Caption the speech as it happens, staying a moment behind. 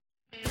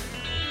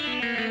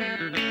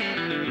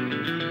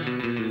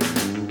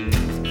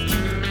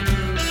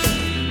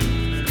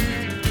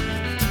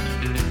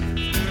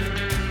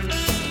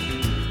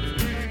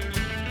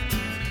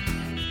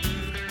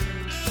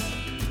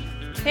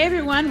Hey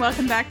everyone,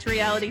 welcome back to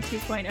Reality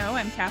 2.0.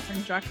 I'm Catherine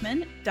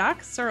Druckman.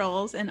 Doc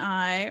Searles and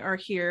I are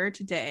here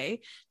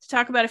today to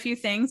talk about a few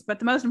things, but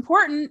the most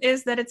important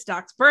is that it's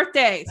Doc's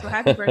birthday. So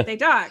happy birthday,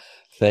 Doc.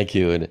 Thank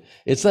you. And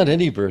it's not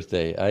any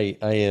birthday. I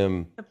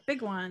am, A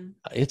big one.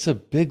 it's a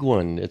big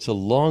one. It's a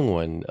long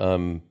one.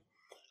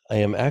 I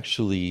am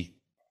actually,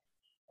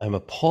 I'm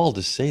appalled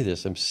to say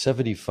this. I'm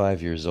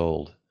 75 years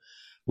old,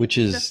 which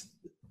is Just,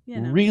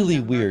 really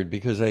November. weird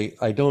because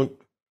I don't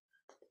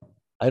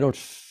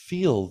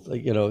feel,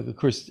 of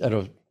course, I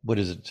don't, what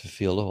is it to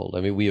feel old?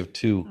 I mean,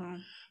 Oh,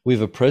 we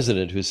have a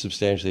president who's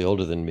substantially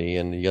older than me,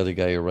 and the other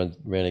guy who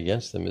ran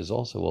against him is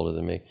also older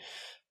than me.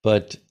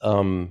 But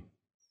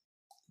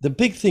the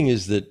big thing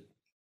is that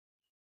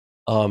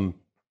I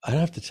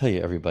have to tell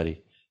you,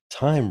 everybody,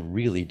 time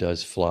really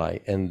does fly.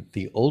 And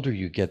the older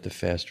you get, the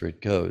faster it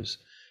goes,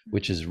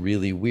 which is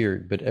really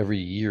weird. But every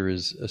year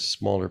is a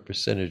smaller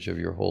percentage of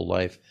your whole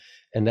life.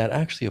 And that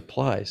actually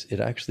applies.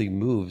 It actually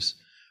moves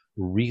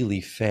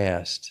really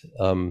fast.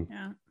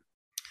 yeah.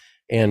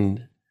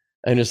 And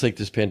it's like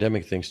this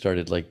pandemic thing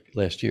started like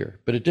last year,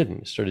 but it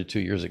didn't. It started 2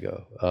 years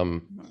ago.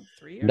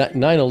 3 years ago? What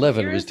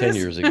 9/11 year was is 10 this?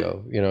 years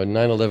ago.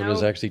 9/11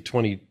 was No. actually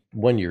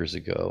 21 years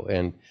ago.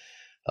 And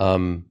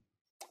um,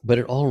 but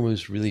it all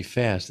moves really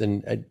fast.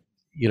 And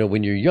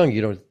when you're young,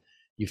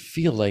 you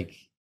feel like,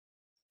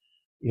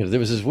 there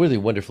was this really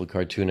wonderful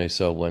cartoon I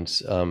saw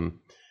once, and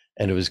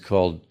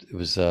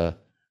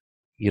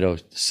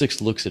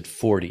Six Looks at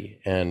 40,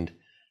 and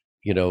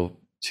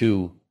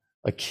to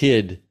a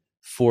kid,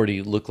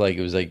 40 looked like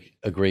it was like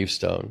a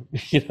gravestone,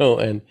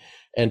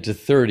 and to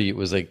 30 it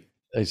was like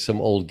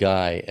some old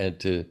guy, and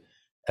to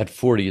at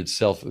 40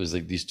 itself it was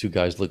like these two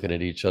guys looking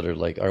at each other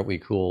like, aren't we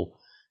cool?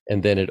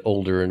 And then at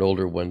older and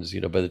older ones,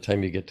 by the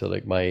time you get to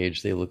like my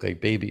age, they look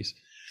like babies.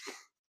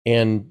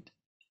 And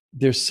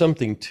there's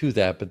something to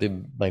that. But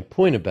my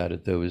point about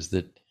it, though, is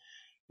that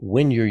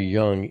when you're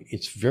young,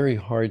 it's very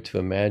hard to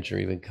imagine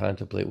or even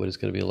contemplate what it's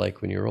going to be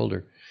like when you're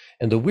older.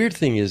 And the weird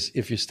thing is,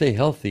 if you stay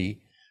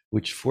healthy,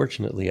 which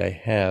fortunately I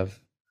have,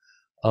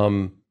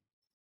 um,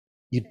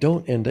 you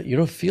don't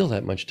feel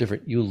that much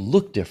different. You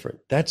look different.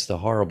 That's the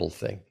horrible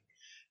thing.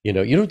 You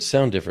don't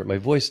sound different. My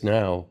voice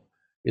now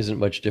isn't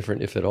much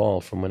different, if at all,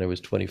 from when I was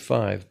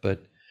 25.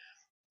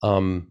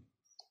 Um,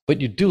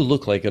 but you do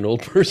look like an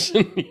old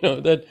person.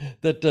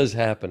 That does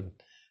happen.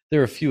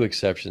 There are a few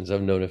exceptions.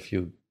 I've known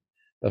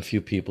a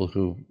few people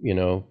who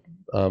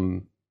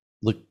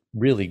look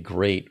really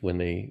great when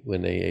they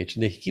age,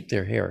 and they keep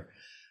their hair.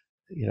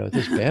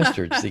 Those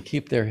bastards, they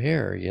keep their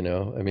hair.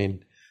 I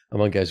mean,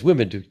 among guys,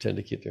 women do tend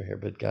to keep their hair,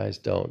 but guys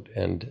don't.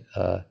 And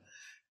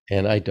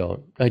I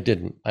don't. I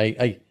didn't.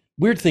 I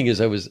weird thing is,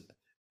 I was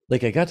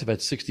like, I got to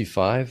about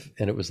 65,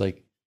 and it was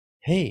like,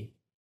 hey,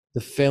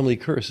 the family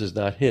curse is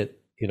not hit.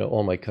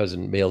 All my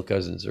male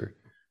cousins are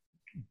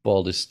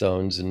bald as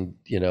stones, and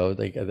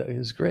it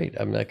was great.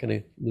 I'm not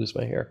going to lose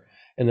my hair.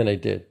 And then I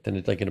did. Then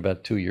it's like in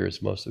about 2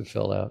 years, most of it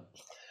fell out.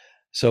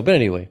 So, but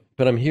anyway,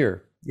 I'm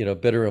here.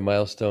 Better a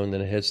milestone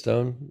than a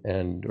headstone,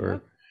 and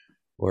Yep.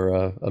 or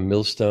a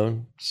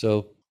millstone. Is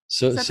that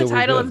the We're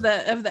title of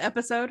good. the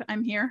episode?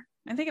 I'm here.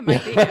 I think it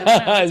might be. I don't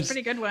know. I'm It's a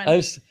pretty good one.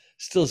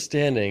 still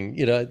standing.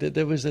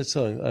 There was that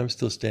song, "I'm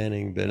Still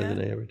Standing," better Yeah.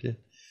 than I ever did.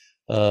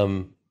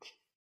 Um,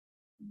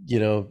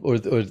 or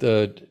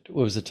the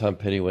what was the Tom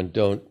Petty one?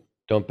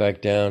 Don't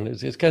back down.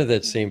 It's kind of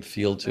that same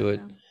feel Don't to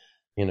back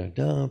it. down.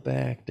 Don't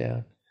back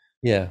down.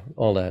 Yeah,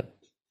 all that.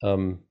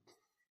 Um,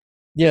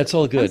 yeah, it's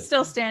all I'm good.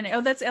 still standing.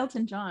 Oh, that's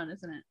Elton John,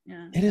 isn't it?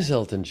 Yeah. It is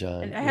Elton And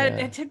John. it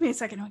Yeah, took me a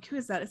second. I'm like, who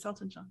is that? It's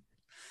Elton John.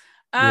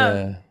 Um,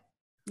 yeah.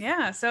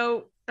 yeah.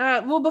 So,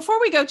 well, before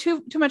we go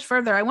too much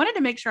further, I wanted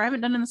to make sure I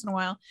haven't done this in a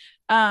while.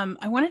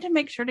 I wanted to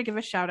make sure to give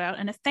a shout out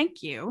and a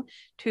thank you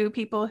to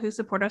people who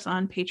support us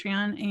on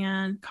Patreon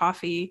and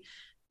Coffee,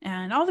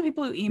 and all the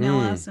people who email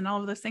us Mm. and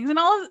all of those things, and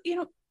all of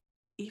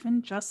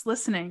even just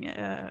listening.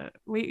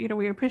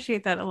 We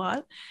appreciate that a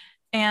lot,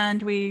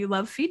 and we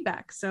love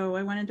feedback. So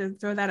I wanted to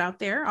throw that out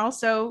there.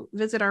 Also,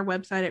 visit our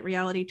website at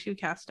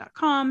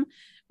reality2cast.com.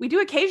 We do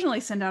occasionally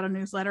send out a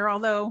newsletter,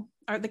 although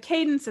the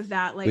cadence of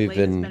that lately has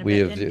been a We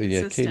bit have, yeah,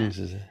 inconsistent. cadence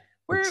is,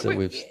 We're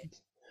we've,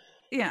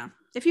 yeah.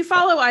 If you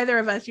follow either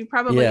of us, you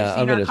probably have yeah, I'm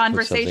seen our gonna put something on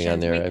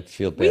conversations. there. We I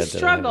feel we bad that I haven't.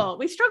 struggle.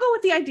 We struggle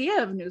with the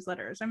idea of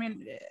newsletters. I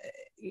mean,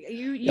 I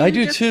you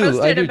do just too. I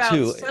posted do about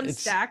too.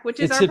 Substack, which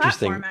is It's our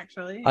platform,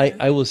 interesting. actually.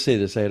 I will say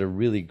this. I had a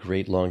really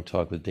great long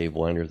talk with Dave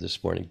Weiner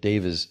this morning.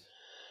 Dave is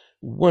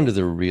one of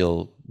the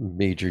real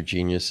major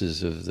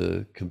geniuses of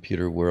the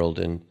computer world,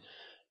 and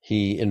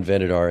he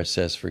invented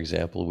RSS, for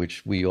example,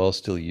 which we all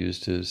still use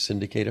to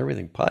syndicate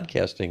everything.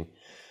 Podcasting,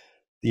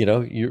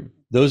 you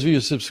those of you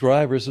who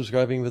subscribe are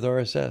subscribing with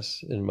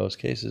RSS in most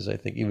cases. I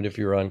think even if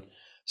you're on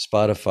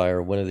Spotify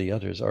or one of the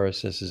others,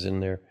 RSS is in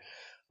there.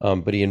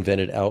 But he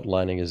invented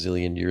outlining a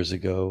zillion years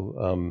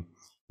ago,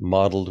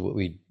 modeled what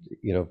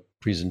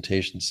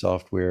presentation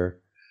software.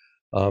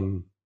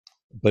 Um,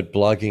 but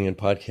blogging and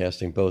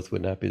podcasting both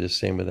would not be the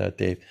same without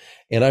Dave.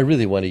 And I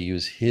really want to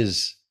use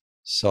his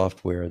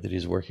software that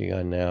he's working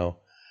on now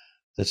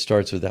that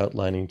starts with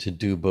outlining to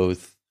do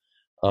both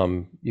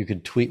You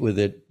can tweet with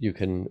it. You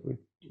can,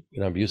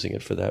 I'm using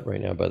it for that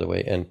right now, by the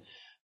way.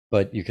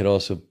 But you can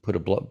also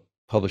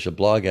publish a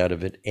blog out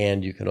of it,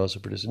 and you can also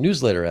produce a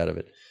newsletter out of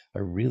it. I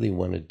really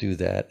want to do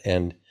that,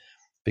 and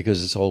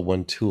because it's all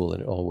one tool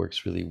and it all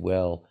works really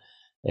well.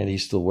 And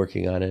he's still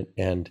working on it.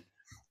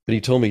 But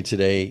he told me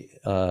today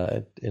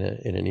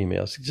in an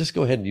email, so just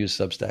go ahead and use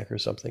Substack or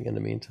something in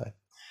the meantime.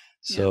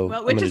 So,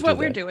 well, which is what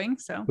we're doing.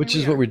 So, which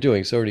is what we're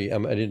doing. So already, I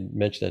didn't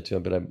mention that to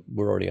him, but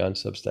we're already on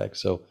Substack.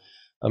 So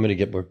I'm going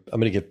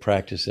to get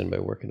practice in by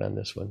working on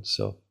this one.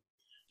 So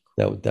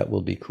that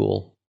will be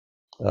cool.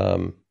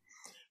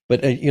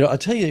 But I'll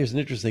tell you, there's an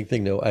interesting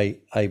thing though.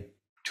 I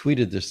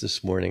tweeted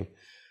this morning.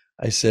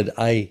 I said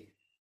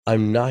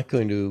I'm not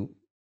going to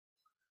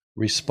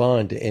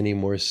respond to any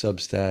more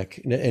Substack,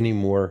 any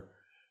more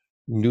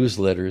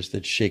newsletters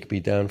that shake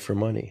me down for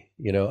money.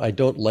 I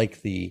don't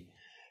like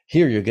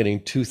here you're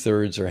getting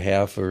 2/3 or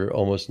half or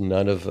almost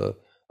none of a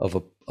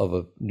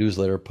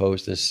newsletter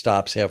post that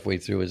stops halfway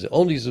through, as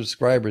only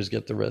subscribers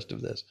get the rest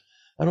of this.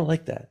 I don't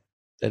like that.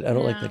 I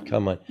don't like that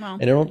comment. Well,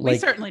 and I don't we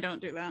certainly don't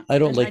do that. I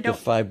don't like the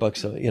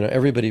 $5.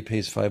 Everybody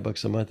pays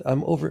 $5 a month.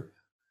 I'm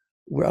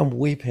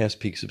way past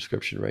peak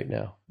subscription right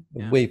now.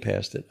 Way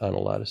past it on a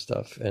lot of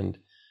stuff. And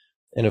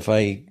if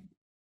I,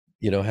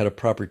 had a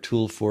proper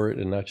tool for it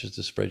and not just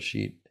a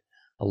spreadsheet,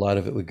 a lot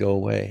of it would go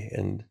away.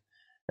 And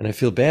I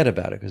feel bad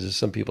about it because there's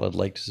some people I'd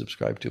like to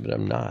subscribe to, but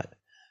I'm not.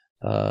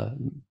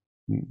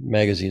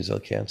 Magazines I'll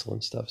cancel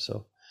and stuff.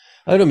 So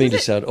I don't mean to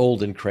sound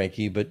old and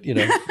cranky, but we're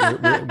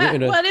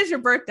well, it is your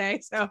birthday,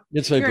 so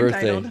it's my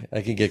birthday. Entitled.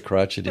 I can get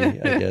crotchety,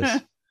 I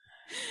guess.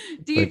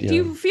 Do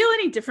you feel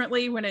any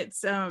differently when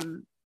it's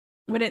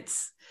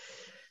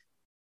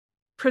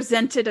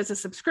presented as a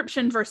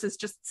subscription versus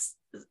just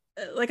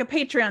like a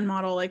Patreon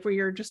model, like where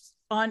you're just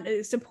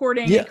on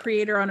supporting a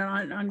creator on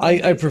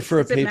I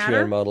prefer a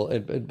Patreon model,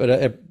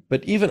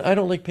 but even I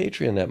don't like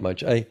Patreon that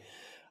much. I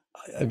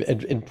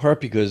in part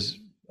because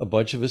a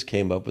bunch of us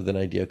came up with an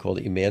idea called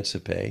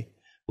Emancipate.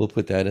 We'll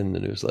put that in the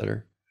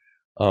newsletter.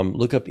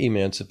 Look up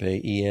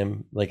Emancipate,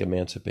 EM like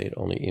emancipate,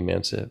 only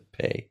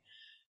Emancipate.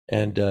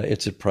 And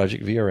it's at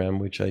Project VRM,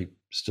 which I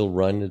still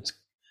run. It's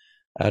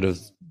out of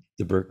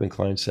the Berkman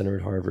Klein Center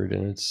at Harvard.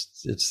 And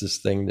it's this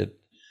thing that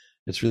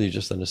it's really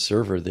just on a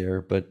server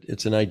there, but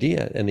it's an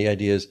idea. And the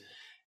idea is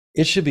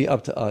it should be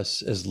up to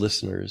us as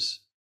listeners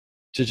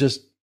to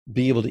just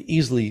be able to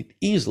easily,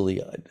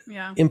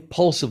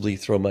 impulsively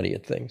throw money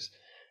at things.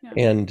 Yeah.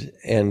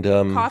 And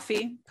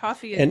coffee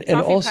and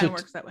also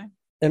works that way.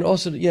 And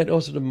also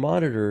to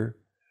monitor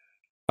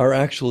our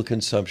actual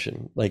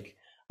consumption. Like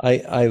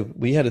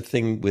we had a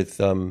thing with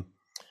the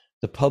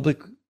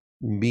Public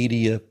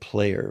Media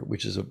Player,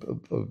 which is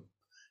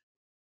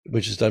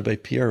which is done by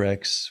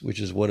PRX, which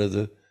is one of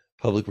the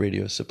public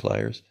radio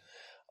suppliers.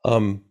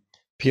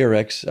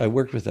 PRX, I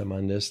worked with them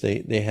on this.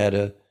 They had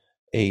a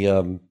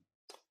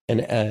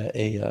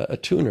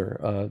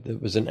tuner that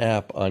was an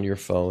app on your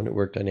phone. It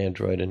worked on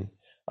Android and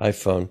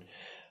iPhone.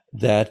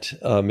 That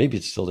maybe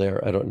it's still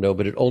there, I don't know,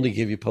 but it only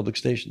gave you public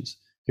stations.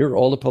 Here are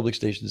all the public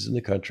stations in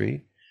the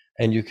country,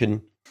 and you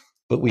can.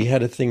 But we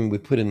had a thing we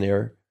put in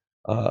there.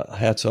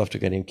 Hats off to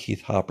a guy named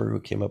Keith Hopper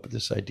who came up with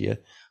this idea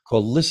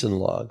called Listen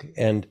Log,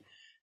 and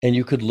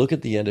you could look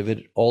at the end of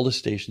it all the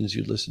stations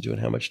you'd listen to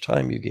and how much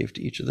time you gave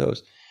to each of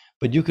those.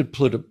 But you could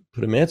put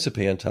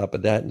Emancipate on top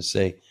of that and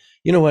say,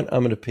 you know what,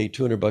 I'm going to pay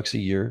 $200 a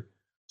year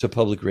to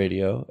public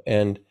radio,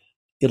 and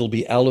it'll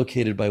be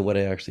allocated by what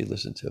I actually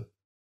listen to.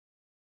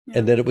 Yeah.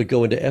 And then it would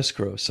go into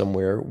escrow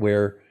somewhere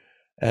where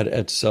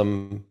at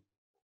some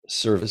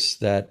service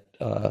that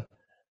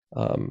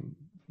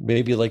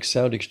maybe like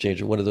Sound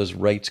Exchange or one of those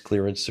rights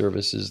clearance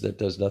services that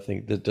does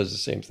the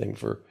same thing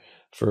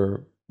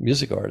for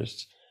music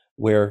artists,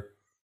 where,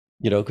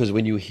 because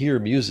when you hear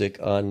music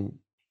on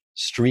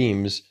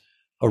streams,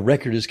 a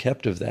record is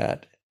kept of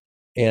that,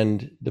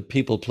 and the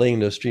people playing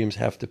those streams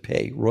have to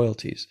pay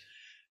royalties,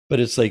 but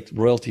it's like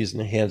royalties in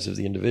the hands of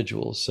the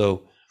individual.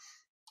 So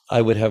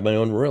I would have my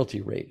own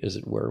royalty rate, as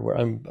it were, where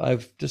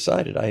I've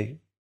decided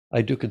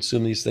I do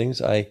consume these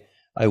things. I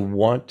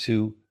want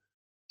to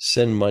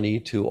send money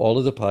to all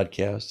of the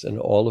podcasts and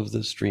all of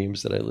the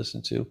streams that I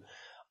listen to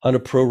on a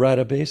pro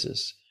rata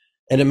basis.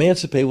 And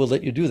Emancipate will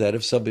let you do that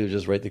if somebody will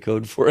just write the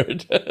code for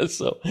it.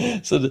 so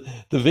the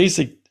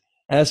basic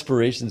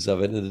aspirations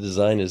of it and the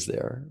design is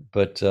there,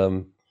 but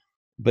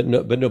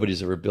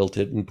nobody's ever built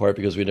it, in part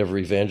because we never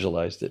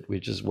evangelized it,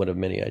 which is one of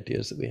many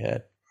ideas that we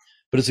had.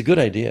 But it's a good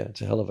idea.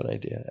 It's a hell of an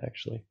idea,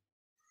 actually.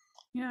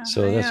 Yeah.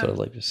 So that's what I'd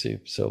like to see.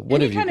 So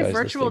one of you guys, kind of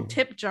virtual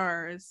tip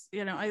jars.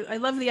 I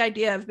love the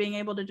idea of being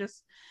able to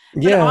just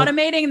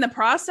automating the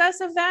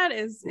process of that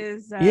is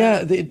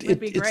would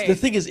be great. The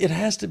thing is, it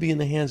has to be in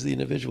the hands of the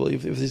individual.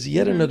 If there's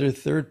yet another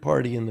third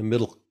party in the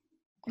middle,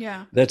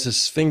 that's a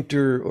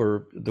sphincter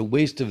or the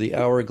waste of the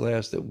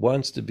hourglass that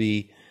wants to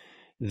be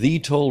the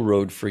toll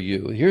road for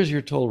you. Here's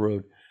your toll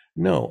road.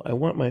 No, I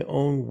want my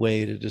own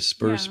way to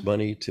disperse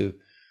money to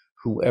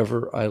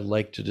whoever I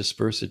like to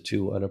disperse it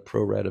to on a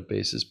pro rata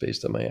basis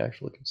based on my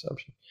actual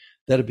consumption.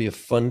 That'd be a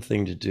fun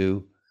thing to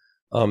do.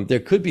 There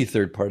could be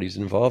third parties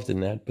involved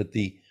in that, but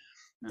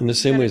in the You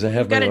same gotta- way as I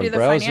have you've my got to own do the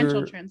financial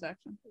browser,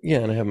 transaction. yeah,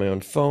 and I have my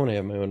own phone, I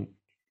have my own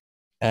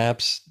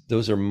apps.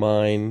 Those are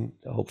mine,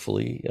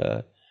 hopefully,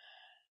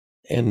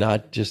 and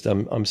not just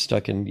I'm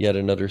stuck in yet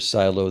another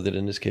silo that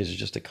in this case is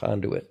just a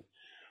conduit.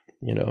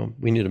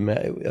 We need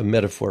a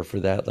metaphor for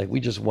that. Like we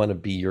just want to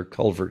be your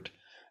culvert.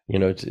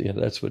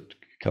 That's what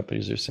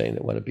companies are saying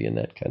that want to be in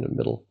that kind of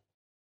middle,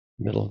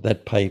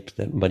 that pipe,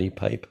 that muddy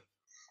pipe.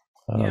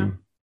 Yeah.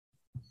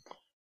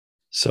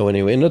 So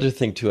anyway, another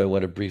thing too I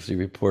want to briefly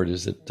report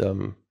is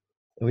that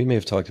we may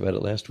have talked about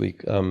it last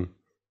week. One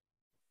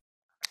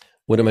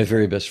of my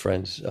very best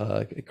friends,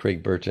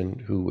 Craig Burton,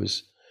 who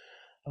was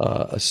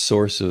a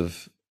source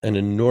of an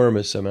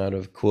enormous amount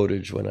of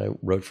quotage when I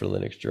wrote for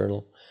Linux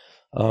Journal,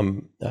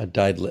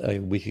 died a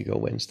week ago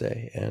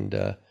Wednesday,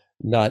 and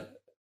not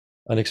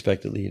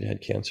unexpectedly. He'd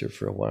had cancer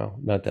for a while,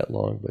 not that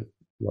long, but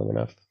long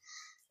enough.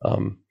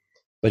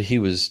 But he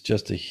was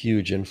just a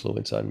huge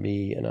influence on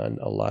me and on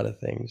a lot of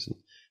things, and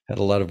had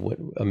a lot of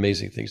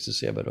amazing things to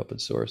say about open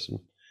source. And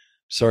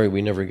sorry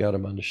we never got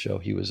him on the show.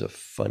 He was a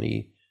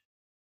funny,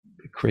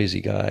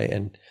 crazy guy,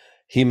 and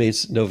he made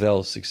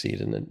Novell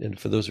succeed. And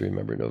for those who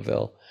remember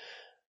Novell,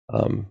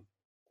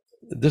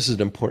 this is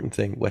an important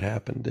thing. What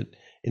happened that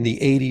in the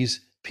 80s,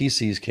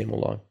 PCs came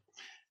along,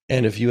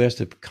 and if you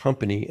asked a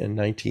company in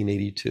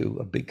 1982,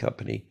 a big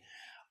company,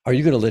 are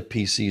you going to let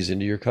PCs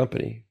into your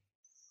company?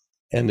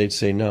 And they'd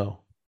say no,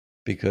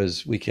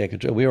 because we can't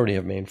control. We already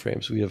have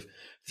mainframes. We have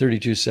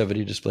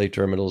 3270 display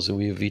terminals, and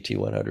we have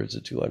VT100s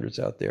and 200s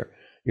out there.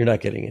 You're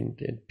not getting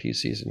in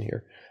PCs in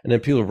here. And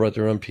then people brought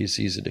their own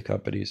PCs into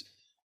companies,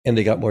 and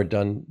they got more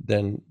done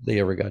than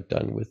they ever got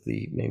done with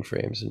the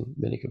mainframes and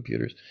mini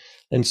computers.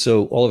 And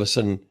so all of a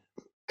sudden,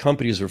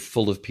 companies were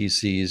full of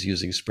PCs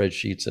using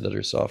spreadsheets and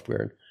other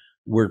software and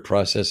word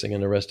processing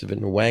and the rest of it.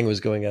 And Wang was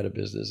going out of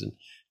business, and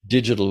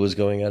Digital was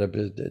going out of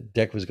business,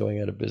 DEC was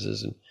going out of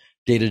business, and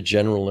Data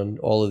General and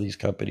all of these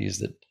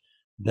companies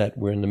that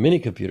were in the mini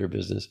computer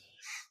business.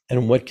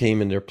 And what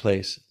came in their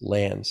place?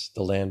 LANs,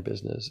 the LAN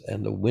business.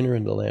 And the winner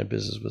in the LAN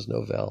business was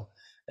Novell.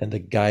 And the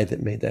guy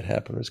that made that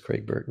happen was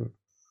Craig Burton.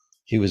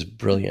 He was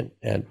brilliant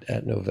at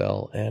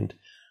Novell, and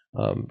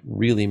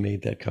really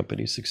made that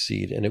company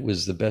succeed. And it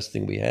was the best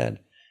thing we had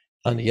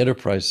on the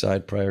enterprise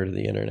side prior to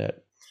the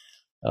internet.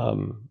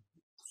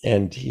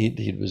 And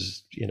he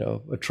was,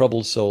 a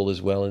troubled soul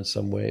as well in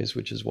some ways,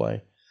 which is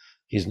why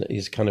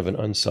he's kind of an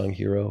unsung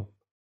hero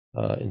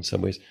in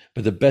some ways.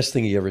 But the best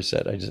thing he ever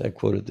said, I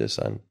quoted this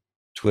on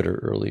Twitter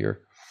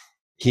earlier.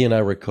 He and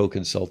I were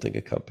co-consulting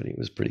a company. It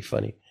was pretty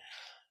funny.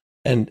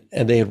 And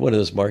they had one of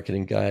those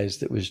marketing guys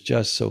that was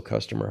just so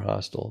customer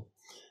hostile.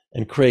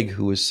 And Craig,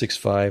 who was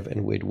 6'5"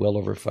 and weighed well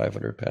over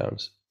 500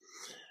 pounds,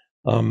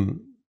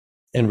 and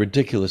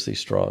ridiculously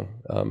strong.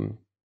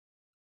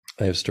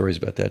 I have stories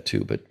about that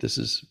too, but this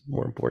is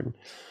more important.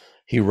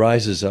 He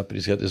rises up and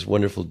he's got this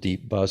wonderful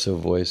deep basso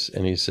voice,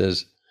 and he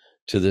says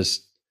to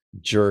this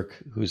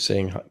jerk who's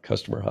saying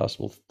customer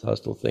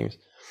hostile things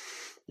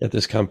at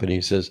this company,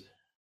 he says,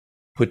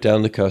 "Put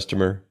down the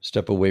customer,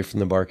 step away from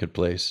the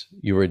marketplace.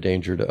 You are a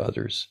danger to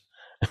others."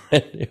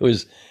 It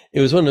was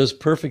one of those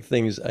perfect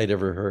things I'd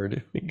ever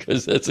heard,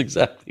 because that's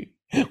exactly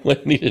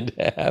what needed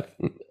to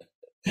happen.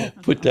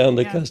 Put down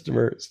the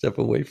customer, step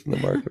away from the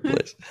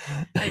marketplace.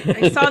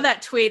 I saw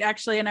that tweet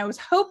actually, and I was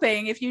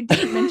hoping if you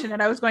didn't mention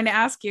it, I was going to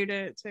ask you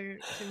to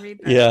read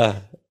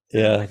that.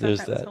 Yeah,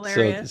 there's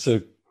that.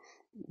 So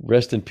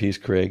rest in peace,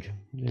 Craig.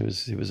 He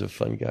was a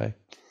fun guy.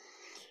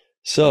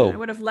 So I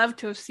would have loved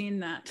to have seen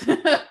that.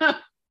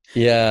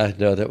 Yeah,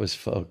 no, that was,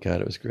 oh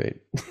God, it was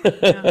great.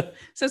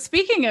 So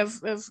speaking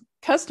of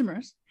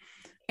customers,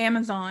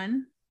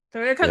 Amazon,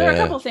 there are a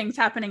couple of things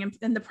happening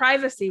in the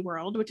privacy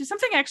world, which is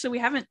something actually we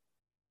haven't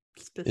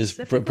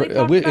specifically talked about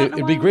in a while.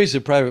 It'd be great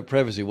if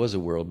privacy was a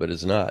world, but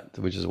it's not,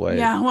 which is why.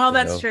 Yeah, well,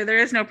 that's true. There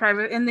is no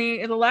private in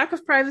the lack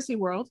of privacy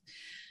world.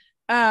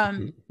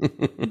 So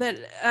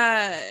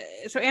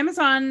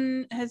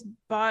Amazon has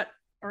bought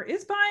or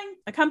is buying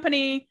a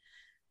company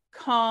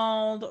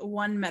called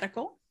One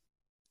Medical.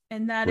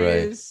 And that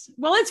is,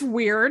 well, it's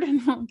weird,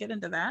 and we'll get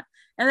into that.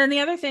 And then the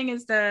other thing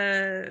is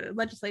the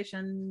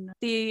legislation,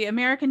 the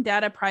American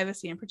Data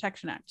Privacy and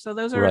Protection Act. So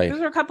those are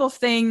a couple of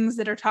things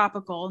that are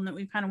topical and that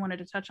we kind of wanted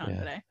to touch on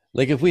today.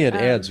 Like if we had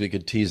ads, we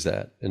could tease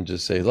that and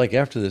just say, like,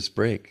 after this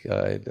break,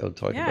 I'll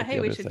talk about the other thing.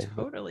 Yeah, we should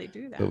totally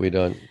do that. But we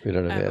don't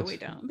have ads. But we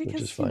don't, because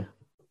which is fine.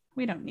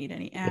 We don't need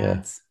any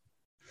ads.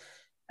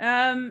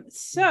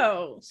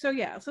 So let's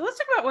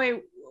talk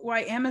about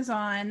why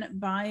Amazon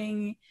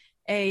buying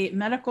a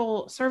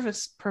medical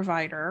service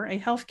provider, a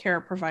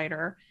healthcare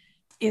provider,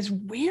 is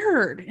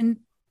weird and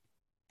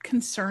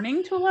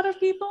concerning to a lot of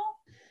people.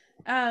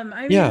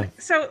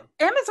 So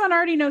Amazon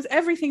already knows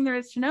everything there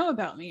is to know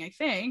about me, I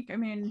think. I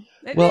mean,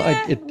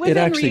 it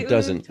actually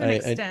doesn't to an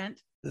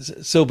extent.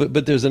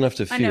 But there's enough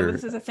to fear. I know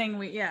this is a thing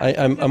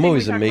I'm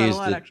always amazed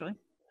that actually.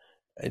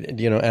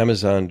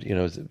 Amazon,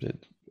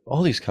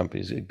 all these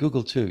companies,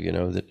 Google too,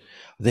 that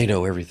they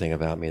know everything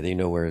about me. They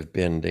know where I've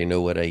been. They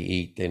know what I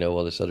eat. They know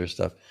all this other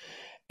stuff.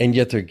 and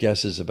yet their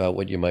guesses about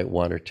what you might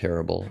want are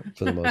terrible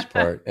for the most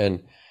part.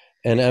 And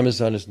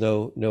Amazon is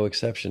no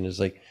exception. It's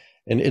like,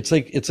 and it's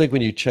like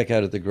when you check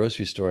out at the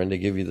grocery store and they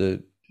give you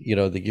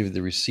they give you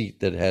the receipt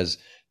that has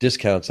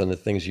discounts on the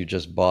things you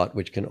just bought,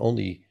 which can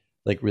only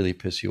like really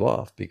piss you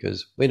off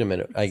because wait a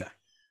minute, Exactly.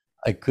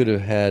 I could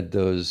have had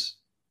those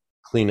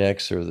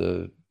Kleenex or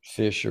the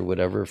fish or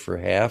whatever for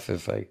half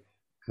if I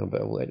come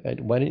back.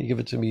 Why didn't you give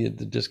it to me at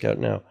the discount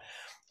now?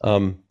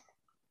 Um,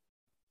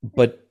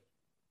 but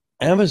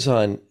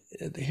Amazon,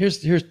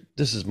 here's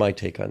this is my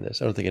take on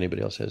this. I don't think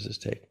anybody else has this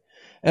take.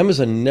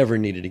 Amazon never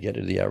needed to get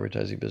into the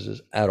advertising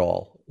business at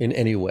all in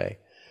any way.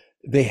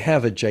 They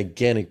have a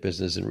gigantic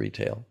business in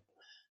retail,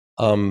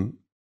 um,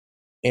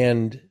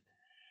 and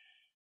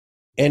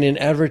in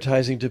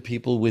advertising to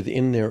people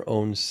within their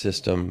own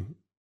system,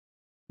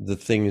 the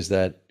things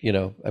that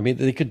I mean,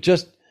 they could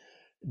just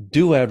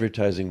do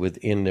advertising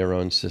within their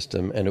own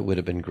system, and it would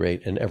have been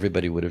great, and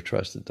everybody would have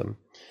trusted them.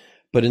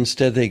 But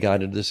instead, they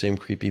got into the same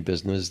creepy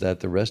business that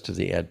the rest of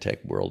the ad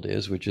tech world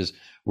is, which is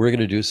we're going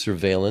to do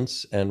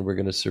surveillance and we're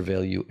going to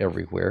surveil you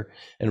everywhere.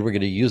 And we're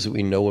going to use what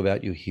we know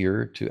about you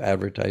here to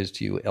advertise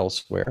to you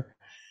elsewhere.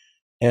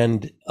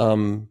 And,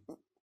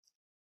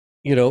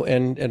 and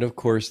of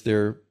course,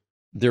 their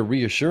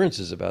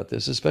reassurances about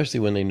this, especially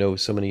when they know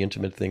so many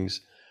intimate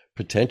things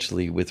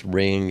potentially with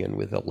Ring and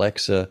with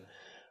Alexa,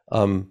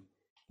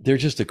 they're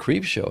just a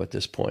creep show at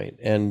this point.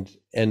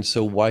 And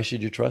so why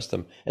should you trust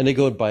them? And they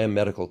go and buy a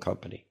medical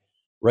company,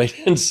 right?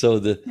 And so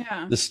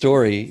the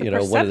story, The one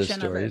of the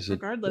perception of it, stories,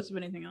 regardless of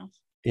anything else.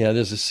 yeah,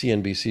 there's a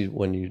CNBC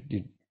one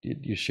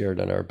you shared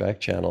on our back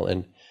channel,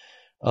 and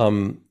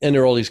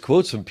there are all these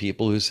quotes from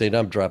people who say,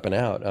 "I'm dropping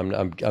out.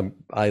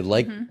 I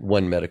like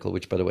One Medical,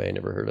 which by the way I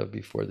never heard of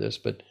before this,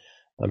 but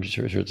I'm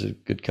sure it's a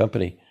good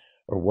company,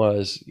 or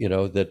was,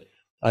 that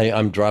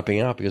I'm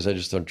dropping out because I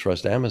just don't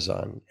trust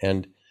Amazon."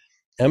 And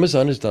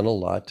Amazon has done a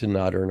lot to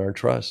not earn our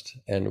trust,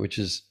 and which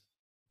is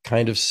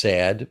kind of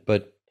sad,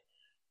 but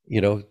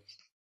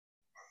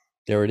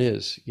there it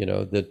is.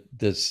 That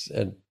this,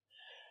 and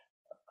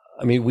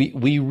I mean,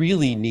 we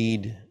really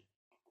need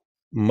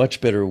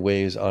much better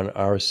ways on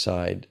our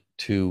side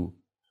to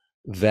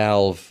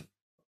valve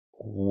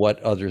what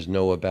others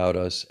know about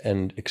us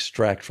and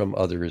extract from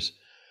others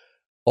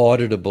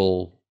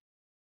auditable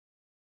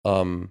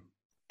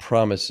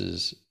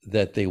promises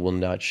that they will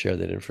not share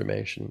that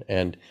information.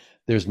 And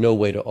there's no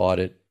way to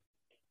audit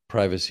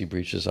privacy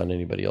breaches on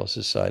anybody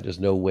else's side. There's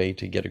no way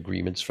to get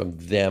agreements from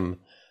them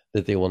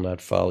that they will not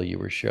follow you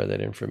or share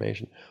that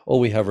information. All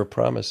we have are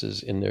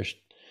promises in their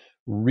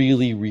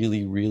really,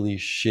 really, really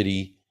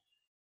shitty,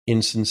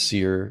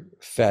 insincere,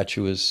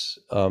 fatuous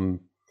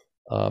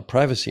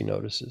privacy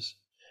notices.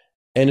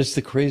 And it's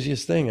the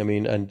craziest thing. I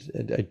mean, and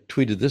I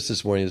tweeted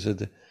this morning. I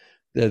said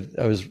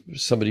that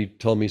somebody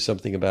told me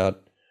something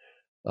about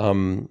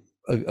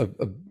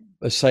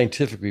a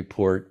scientific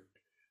report.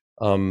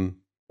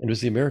 It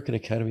was the American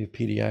Academy of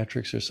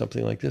Pediatrics or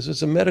something like this.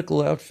 It's a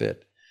medical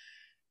outfit.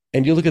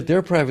 And you look at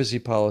their privacy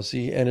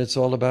policy and it's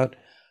all about,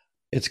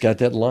 it's got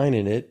that line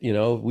in it,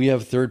 we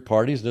have third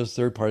parties, and those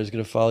third parties are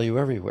going to follow you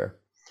everywhere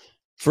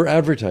for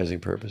advertising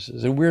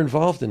purposes. And we're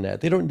involved in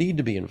that. They don't need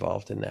to be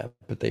involved in that,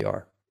 but they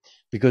are,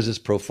 because it's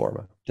pro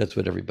forma. That's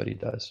what everybody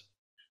does.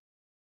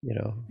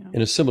 Yeah.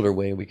 In a similar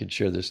way, we could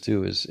share this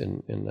too, is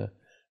in the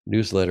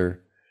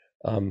newsletter,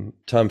 Tom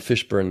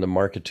Fishburne, the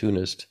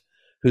Marketoonist,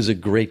 who's a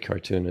great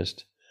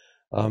cartoonist.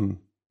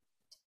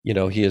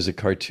 He has a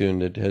cartoon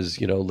that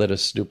has, let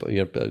us snoop, a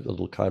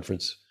little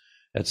conference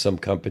at some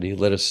company,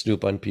 let us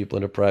snoop on people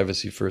in a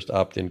privacy first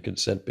opt-in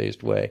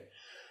consent-based way.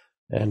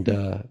 And,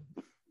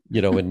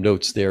 and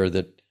notes there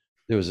that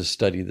there was a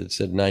study that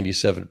said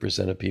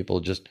 97% of people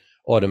just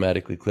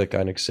automatically click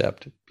on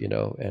accept,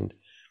 and,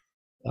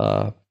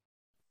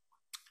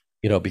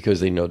 because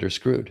they know they're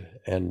screwed.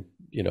 And,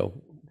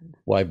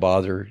 why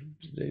bother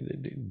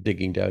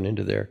digging down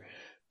into there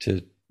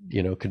to,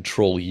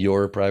 control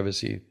your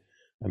privacy?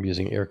 I'm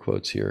using air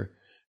quotes here,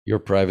 your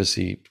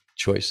privacy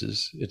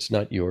choices. It's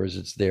not yours,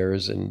 it's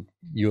theirs, and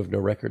you have no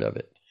record of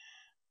it.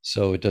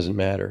 So it doesn't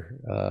matter.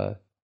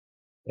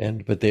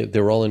 But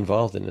they're all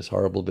involved in this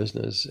horrible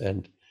business,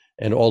 and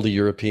all the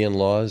European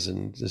laws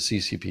and the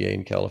CCPA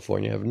in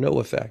California have no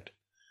effect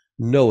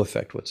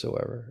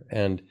whatsoever.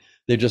 And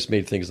they've just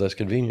made things less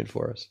convenient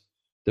for us.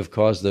 They've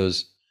caused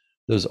those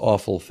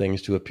awful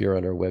things to appear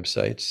on our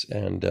websites,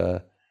 and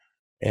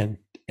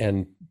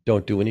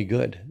don't do any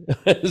good.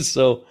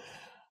 So,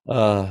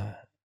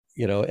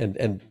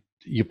 and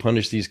you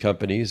punish these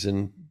companies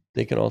and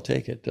they can all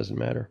take it. Doesn't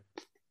matter.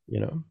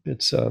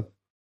 It's,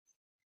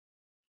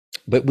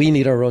 but we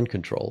need our own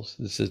controls.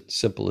 It's as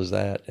simple as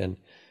that. And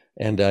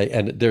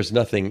there's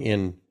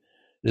nothing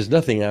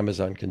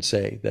Amazon can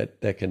say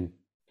that can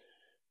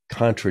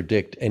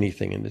contradict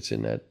anything that's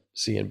in that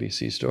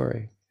CNBC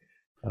story.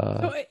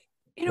 Or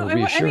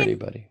reassure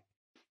anybody.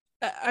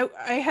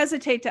 I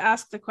hesitate to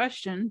ask the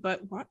question, but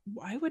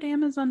why would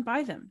Amazon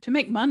buy them? To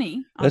make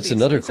money? Obviously. That's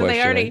another question. So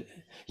they already,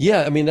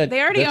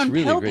 they already own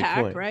really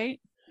PillPack, right?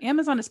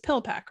 Amazon is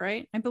PillPack,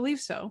 right? I believe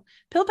so.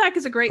 PillPack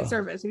is a great Oh,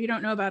 service. If you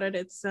don't know about it,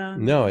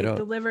 no, I it don't.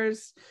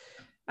 delivers.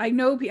 I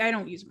know I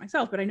don't use it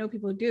myself, but I know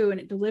people who do, and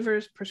it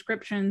delivers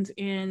prescriptions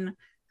in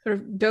sort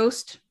of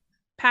dosed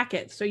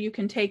packets. So you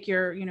can take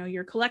your,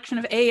 your collection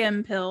of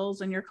AM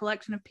pills and your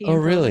collection of Oh,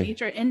 PM pills, and really?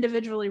 each are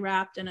individually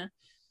wrapped in a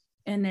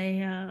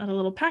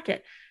little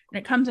packet, and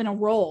it comes in a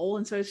roll.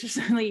 And so it's just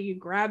like you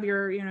grab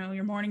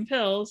your morning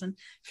pills. And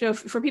so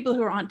for people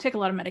who are on take a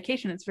lot of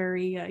medication, it's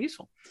very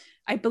useful.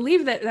 I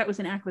believe that was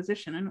an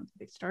acquisition. I don't think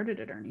they started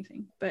it or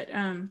anything,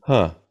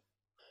 Huh.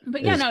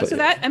 but yeah, It's no. So but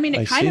that, I mean,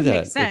 I it kind see of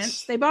makes that.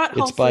 sense. They bought It's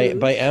Whole by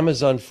Foods.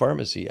 Amazon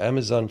Pharmacy.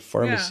 Amazon Yeah,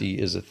 Pharmacy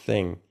is a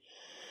thing.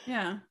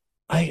 yeah.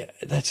 I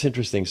That's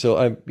interesting. So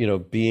I'm,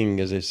 being,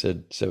 as I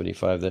said,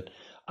 75, that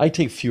I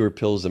take fewer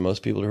pills than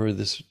most people who are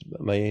this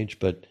my age,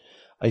 but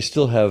I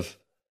still have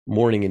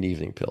morning and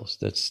evening pills.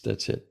 That's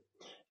it.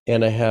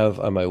 And I have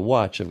on my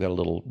watch, I've got a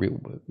little,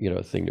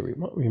 thing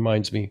that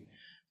reminds me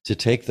to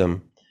take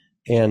them.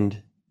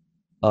 And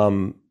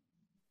um,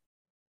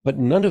 but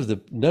none of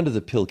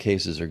the pill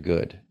cases are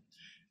good.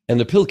 And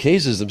the pill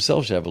cases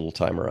themselves should have a little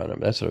timer on them.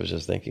 That's what I was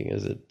just thinking.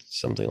 Is it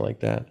something like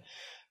that?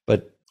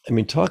 But I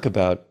mean, talk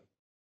about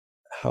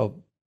how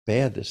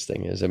bad this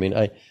thing is. I mean,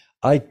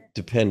 I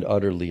depend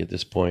utterly at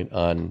this point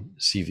on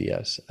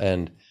CVS,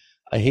 and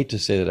I hate to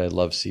say that I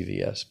love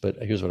CVS, but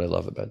here's what I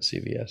love about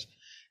CVS: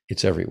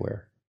 it's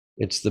everywhere.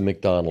 It's the It is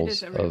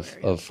McDonald's of everywhere.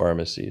 Yeah. of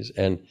pharmacies,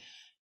 and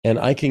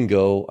I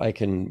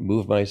can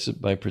move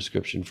my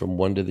prescription from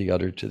one to the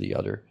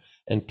other,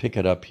 and pick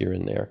it up here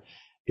and there.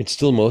 It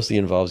still mostly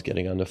involves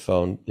getting on the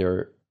phone.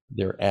 Their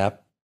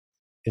app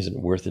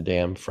isn't worth a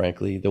damn,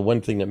 frankly. The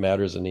one thing that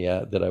matters in the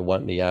app that I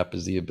want in the app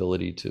is the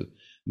ability to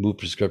move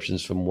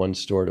prescriptions from one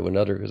store to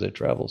another because I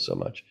travel so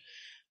much.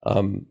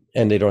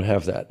 And they don't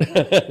have that.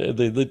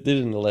 They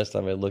didn't the last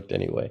time I looked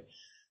anyway.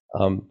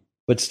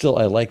 But still,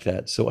 I like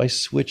that. So I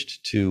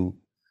switched to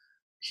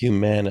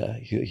Humana.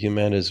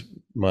 Humana is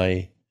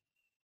my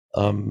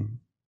um,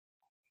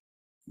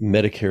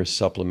 Medicare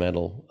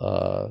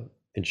supplemental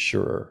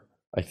insurer,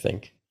 I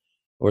think,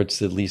 or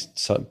it's at least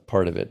some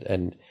part of it.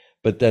 And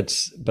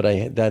that's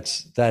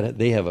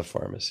they have a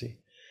pharmacy,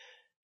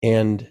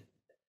 and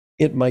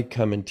it might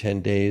come in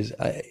 10 days.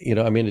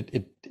 I mean,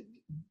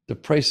 the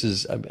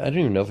prices. I don't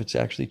even know if it's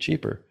actually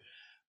cheaper,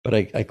 but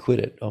I quit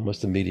it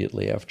almost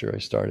immediately after I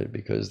started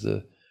because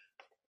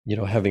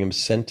having them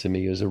sent to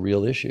me is a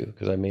real issue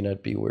because I may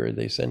not be where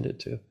they send it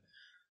to.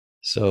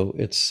 So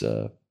it's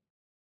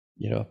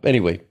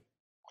anyway.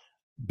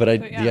 But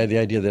But yeah, the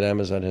idea that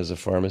Amazon has a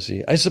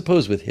pharmacy, I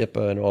suppose, with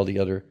HIPAA and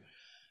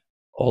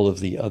all of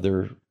the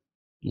other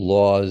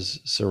laws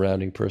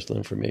surrounding personal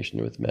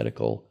information with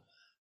medical,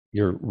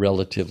 you're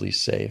relatively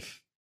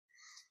safe.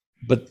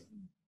 But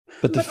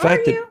the but are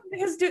fact that you?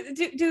 Because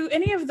do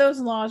any of those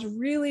laws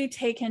really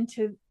take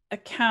into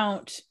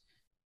account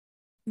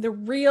the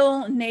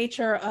real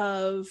nature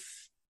of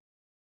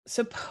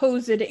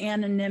supposed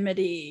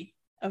anonymity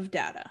of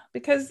data?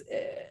 Because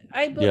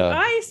yeah,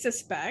 I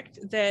suspect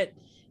that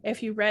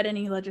if you read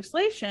any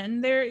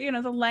legislation,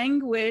 the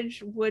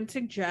language would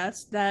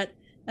suggest that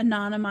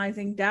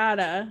anonymizing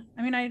data.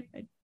 I mean,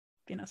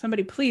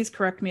 somebody please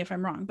correct me if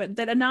I'm wrong, but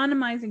that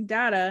anonymizing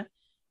data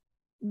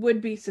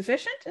would be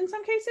sufficient in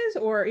some cases,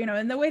 or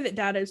in the way that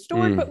data is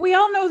stored. But mm, we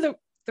all know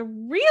the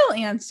real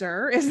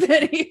answer is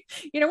that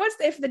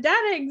if the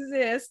data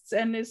exists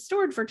and is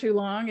stored for too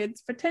long,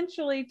 it's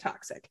potentially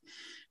toxic,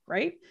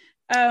 right?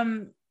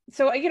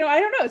 So I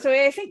don't know. So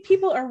I think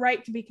people are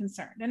right to be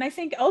concerned, and I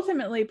think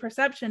ultimately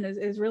perception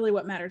is really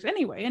what matters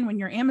anyway. And when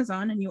you're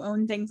Amazon and you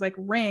own things like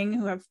Ring,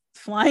 who have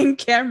flying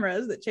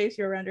cameras that chase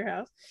you around your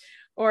house,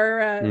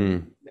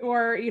 mm,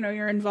 or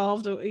you're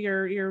involved,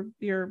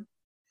 you're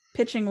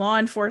pitching law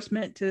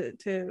enforcement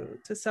to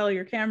sell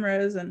your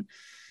cameras, and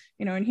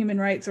human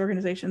rights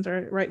organizations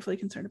are rightfully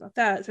concerned about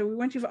that. So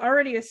once you've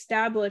already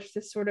established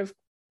this sort of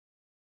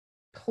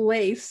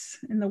place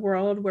in the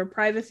world where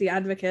privacy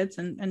advocates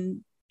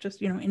and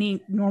just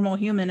any normal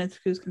human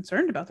who's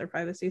concerned about their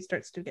privacy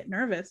starts to get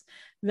nervous,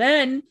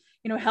 then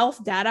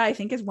health data, I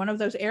think, is one of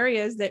those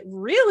areas that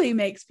really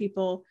makes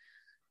people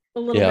a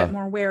little bit yeah,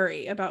 more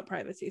wary about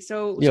privacy.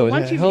 So with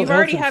once you've health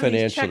already and have these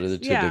financial are checks, the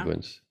two big yeah,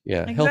 ones.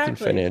 Yeah, health and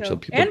exactly. financial. So,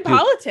 People and do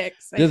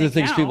politics, I they're the think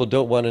things people now.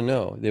 don't want to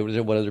know. They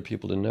want other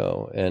people to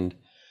know. And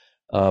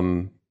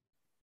um,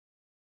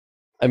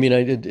 I mean,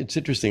 it's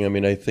interesting. I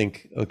mean, I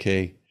think,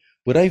 okay,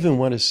 would I even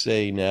want to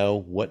say now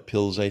what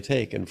pills I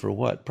take and for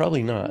what?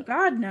 Probably Oh not.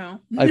 God, no,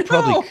 no.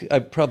 I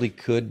probably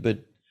could, but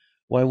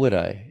why would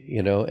I?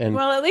 And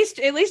Well, at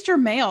least you're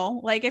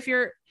male. Like if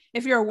you're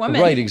a right,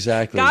 woman,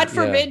 exactly. God Yeah,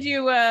 forbid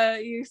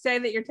you say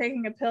that you're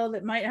taking a pill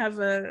that might have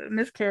a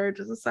miscarriage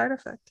as a side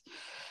effect.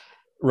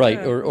 right.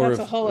 Or That's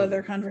a if, whole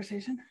other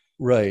conversation.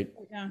 right,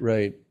 Yeah.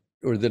 right.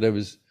 Or that I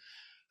was,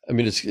 I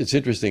mean, it's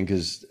interesting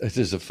because this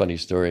is a funny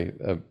story.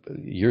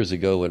 Years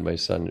ago, when my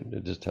son,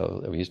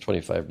 I mean, he's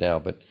 25 now,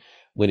 but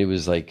when he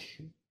was like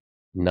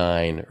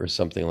 9 or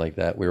something like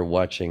that, we were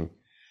watching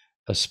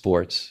a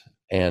sports,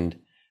 and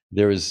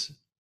there was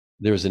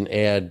an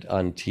ad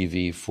on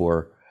TV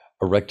for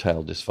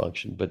erectile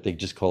dysfunction, but they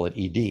just call it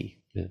ED.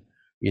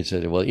 He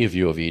said, well, if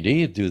you have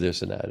ED, do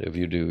this and that. If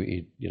you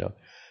do,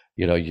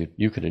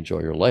 you can enjoy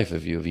your life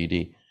if you have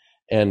ED.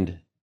 And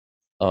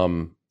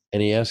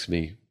he asked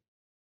me,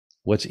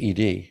 what's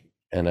ED?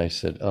 And I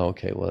said, oh,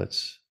 okay, well,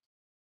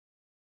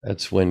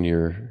 that's when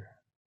you're,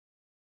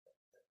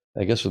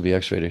 I guess we'll be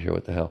X-rated here.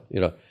 What the hell?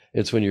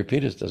 It's when your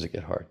penis doesn't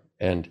get hard.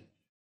 And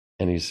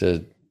he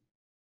said,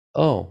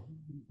 oh,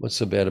 what's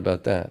so bad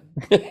about that?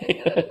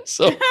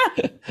 So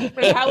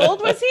wait, how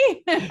old was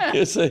he?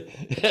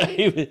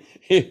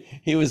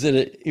 He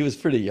was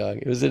pretty young.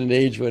 It was at an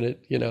age when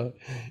it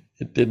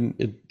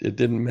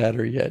didn't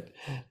matter yet.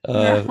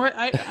 I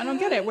don't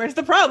get it. Where's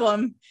the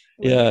problem?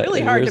 Yeah,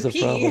 really hard to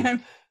pee.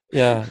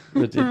 Yeah,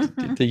 but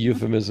the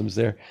euphemisms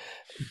there.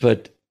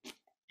 But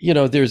there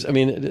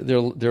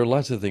are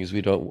lots of things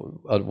we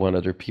don't want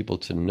other people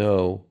to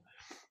know.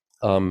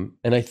 And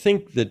I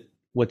think that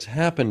what's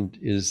happened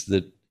is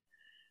that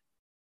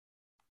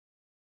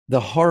the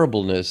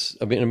horribleness,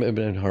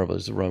 horrible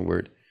is the wrong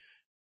word.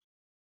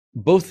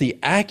 Both the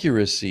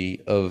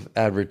accuracy of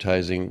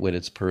advertising when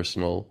it's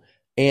personal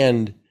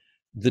and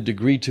the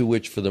degree to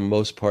which, for the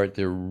most part,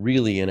 they're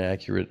really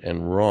inaccurate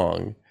and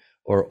wrong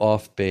or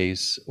off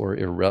base or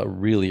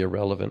really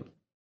irrelevant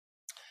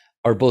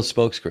are both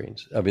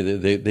smokescreens. I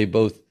mean, they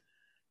both,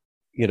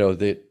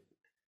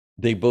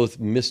 they both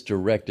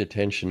misdirect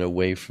attention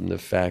away from the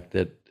fact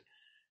that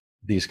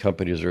these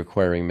companies are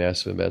acquiring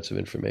massive amounts of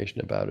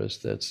information about us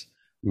that's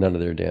none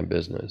of their damn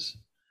business.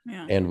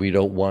 Yeah. And we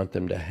don't want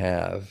them to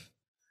have,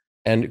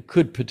 and it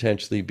could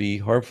potentially be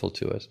harmful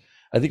to us.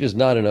 I think there's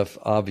not enough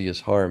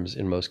obvious harms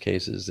in most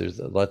cases. There's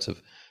lots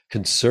of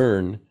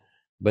concern,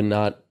 but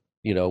not,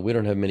 we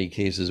don't have many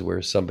cases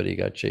where somebody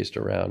got chased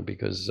around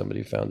because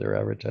somebody found their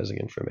advertising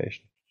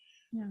information.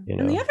 Yeah.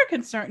 And the other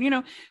concern,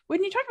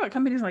 when you talk about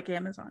companies like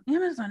Amazon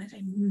is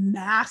a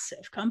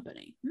massive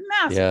company,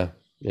 massive.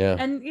 Yeah.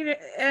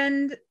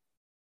 And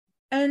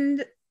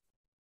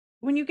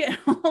when you get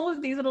all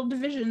of these little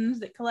divisions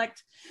that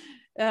collect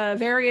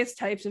various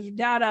types of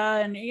data,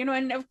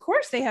 and of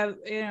course they have,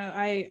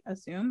 I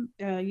assume,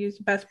 use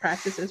best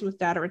practices with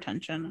data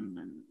retention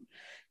and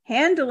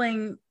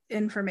handling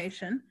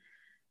information.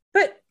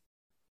 But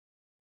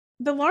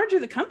the larger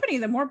the company,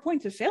 the more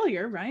points of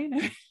failure, right?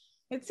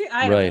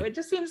 I don't know.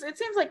 It seems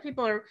like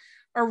people are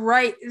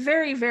right,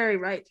 very, very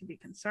right to be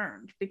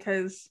concerned,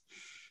 because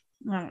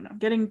I don't know,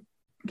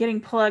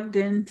 getting plugged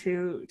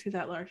into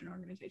that large an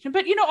organization.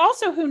 But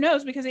also, who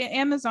knows, because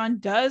Amazon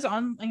does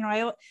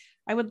I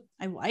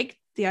like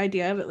the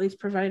idea of at least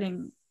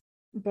providing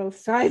both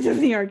sides of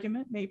the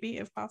argument, maybe,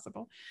 if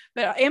possible.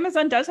 But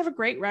Amazon does have a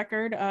great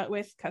record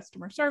with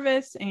customer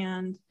service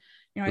and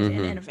and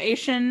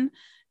innovation,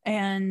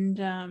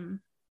 and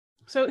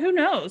so who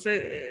knows.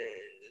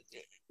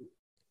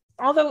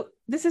 Although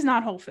this is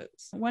not Whole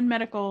Foods, One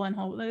Medical and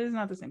Whole, it is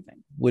not the same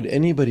thing. Would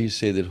anybody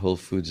say that Whole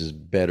Foods is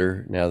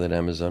better now that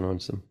Amazon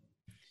owns them?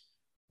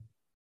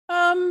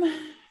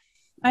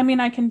 I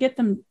can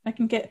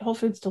get Whole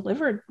Foods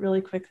delivered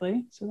really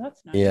quickly, so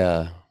that's nice.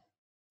 Yeah.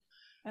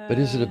 But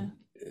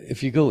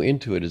if you go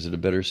into it, is it a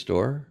better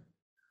store?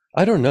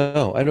 I don't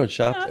know. I don't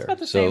shop there. It's about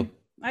the same.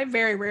 I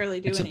very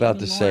rarely do. It's about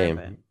the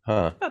same,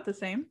 huh? It's about the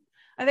same.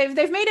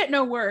 They've made it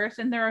no worse,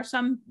 and there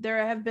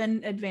have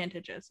been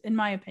advantages, in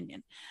my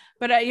opinion.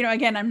 But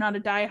again, I'm not a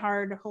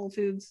diehard Whole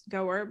Foods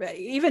goer. But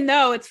even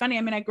though it's funny,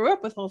 I grew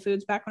up with Whole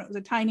Foods back when it was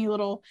a tiny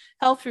little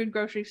health food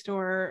grocery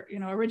store,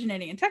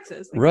 originating in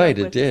Texas. Right,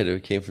 it did.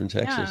 It came from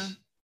Texas.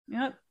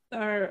 Yeah.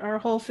 Our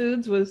Whole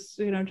Foods was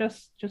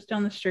just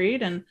down the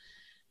street, and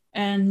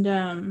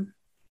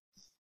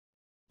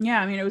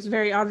yeah, it was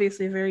very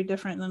obviously very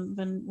different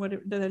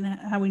than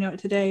how we know it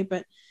today.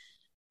 But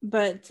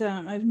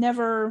I've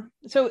never,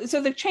 so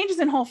the changes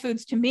in Whole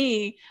Foods, to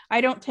me,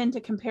 I don't tend to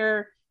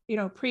compare,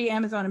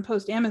 pre-Amazon and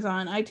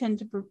post-Amazon. I tend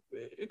to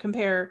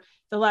compare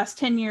the last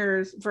 10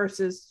 years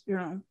versus,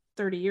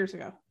 30 years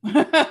ago.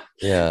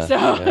 Yeah.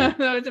 So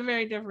it's a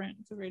very different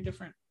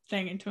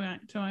thing into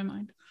my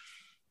mind.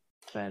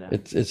 But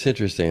it's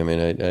interesting.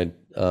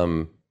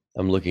 I'm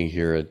looking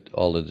here at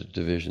all of the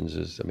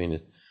divisions.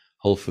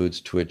 Whole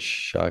Foods, Twitch,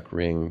 Shock,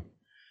 Ring,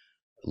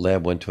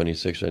 Lab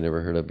 126, I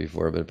never heard of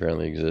before, but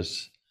apparently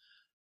exists.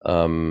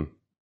 Kyber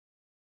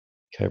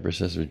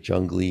Processor,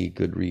 Junglee,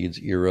 Goodreads,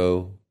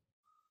 Eero.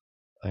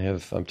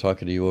 I'm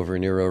talking to you over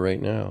in Eero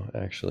right now,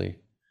 actually.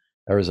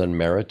 Amazon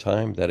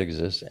Maritime, that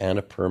exists.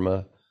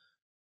 Annapurna,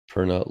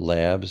 Perna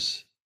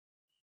Labs,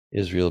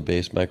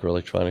 Israel-based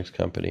microelectronics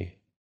company.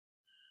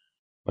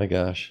 My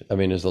gosh,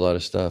 there's a lot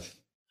of stuff.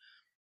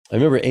 I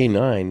remember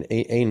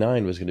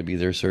A9 was going to be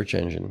their search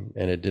engine,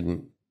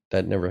 and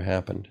that never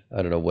happened.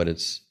 I don't know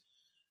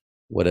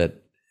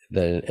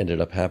that ended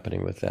up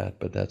happening with that,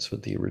 but that's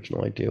what the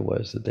original idea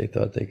was, that they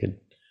thought they could,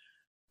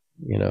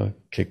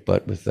 kick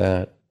butt with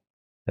that.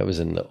 That was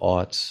in the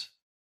aughts.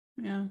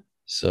 Yeah.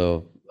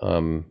 So,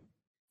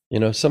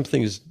 some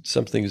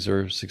things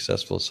are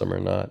successful, some are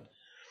not.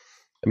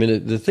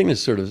 The thing that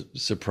sort of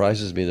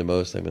surprises me the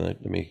most, let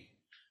me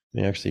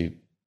actually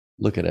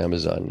look at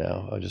Amazon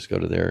now. I'll just go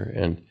to there,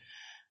 and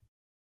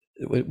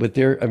But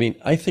they're, I mean,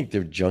 I think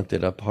they've junked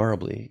it up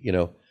horribly.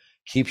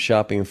 Keep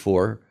shopping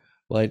for.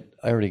 Well,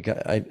 I already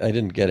got. I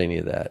didn't get any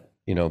of that.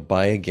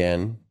 Buy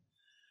again.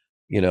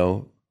 You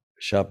know,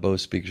 Shop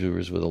Bose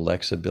speakers with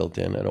Alexa built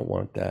in. I don't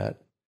want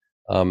that.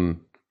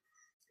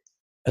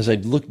 As I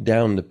looked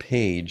down the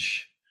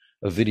page,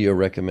 a video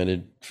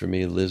recommended for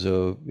me,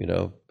 Lizzo.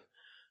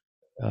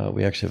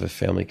 We actually have a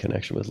family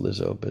connection with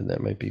Lizzo, but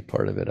that might be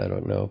part of it. I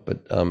don't know.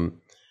 But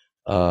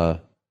uh,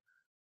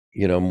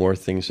 more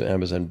things,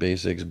 Amazon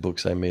Basics,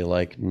 books I may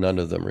like. None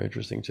of them are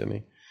interesting to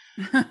me.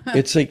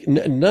 It's like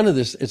none of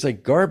this. It's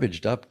like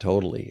garbaged up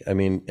totally. I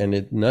mean,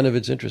 and none of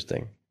it's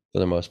interesting for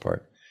the most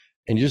part.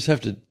 And you just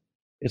have to.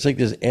 It's like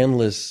this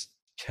endless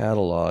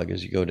catalog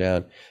as you go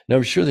down. Now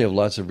I'm sure they have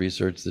lots of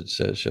research that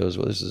shows,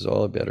 well, this is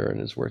all better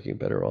and it's working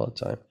better all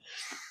the time.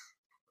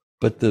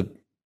 But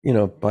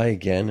buy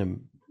again,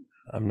 and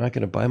I'm not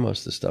going to buy most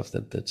of the stuff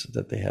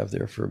that they have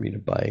there for me to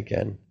buy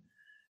again.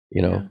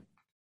 Yeah.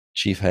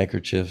 Chief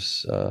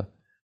handkerchiefs,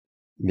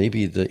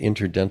 maybe the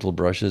interdental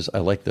brushes. I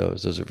like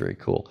those. Those are very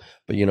cool.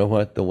 But you know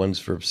what? The ones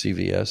for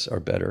CVS are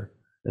better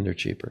and they're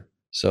cheaper.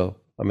 So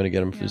I'm going to get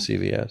them from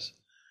CVS.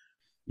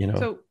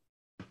 So,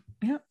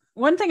 yeah.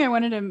 One thing I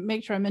wanted to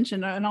make sure I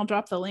mentioned, and I'll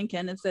drop the link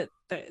in, is that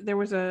there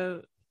was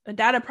a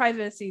data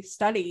privacy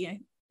study,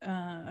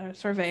 a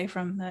survey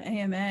from the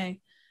AMA.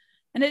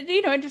 And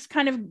it just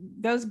kind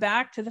of goes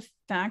back to the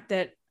fact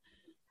that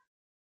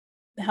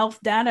health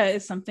data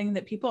is something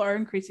that people are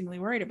increasingly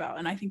worried about.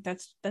 And I think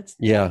that's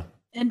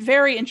and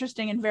very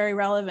interesting and very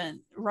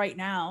relevant right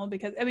now,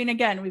 because I mean,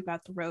 again, we've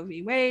got the Roe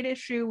v. Wade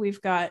issue.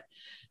 We've got,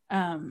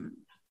 there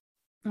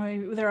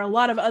are a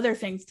lot of other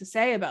things to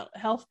say about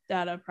health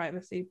data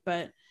privacy,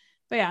 but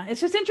yeah,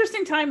 it's just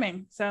interesting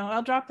timing. So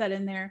I'll drop that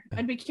in there.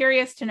 I'd be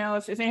curious to know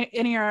if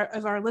any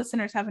of our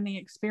listeners have any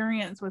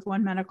experience with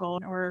One Medical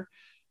or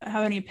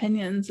have any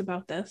opinions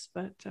about this,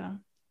 but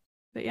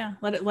yeah,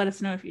 let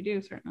us know if you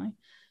do, certainly.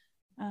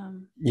 So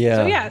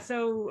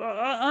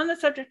on the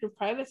subject of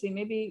privacy,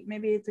 maybe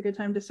it's a good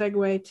time to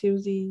segue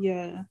to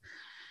the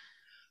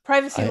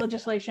privacy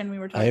legislation we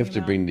were talking about. I have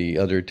to bring the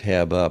other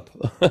tab up.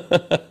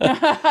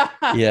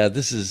 Yeah,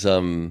 this is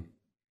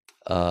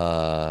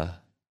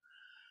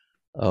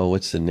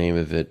what's the name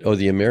of it? Oh,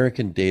 the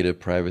American Data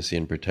Privacy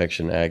and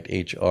Protection Act,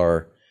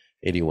 HR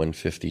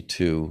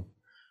 8152,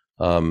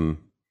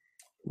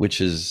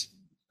 which is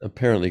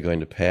apparently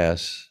going to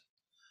pass.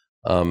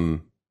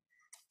 And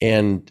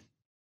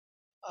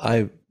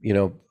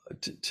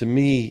to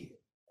me,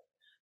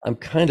 I'm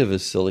kind of a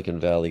Silicon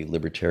Valley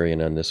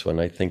libertarian on this one.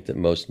 I think that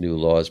most new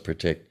laws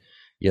protect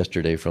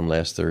yesterday from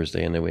last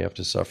Thursday, and then we have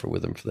to suffer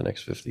with them for the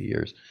next 50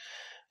 years.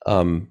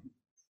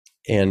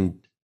 And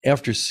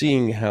after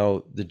seeing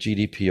how the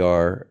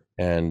GDPR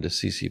and the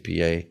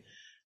CCPA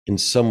in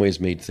some ways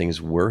made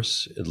things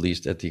worse, at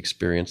least at the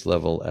experience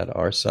level at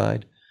our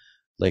side,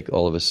 like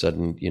all of a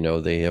sudden,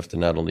 they have to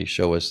not only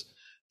show us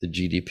the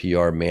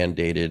GDPR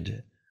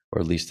mandated,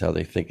 or at least how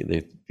they think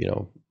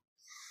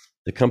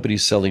the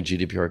companies selling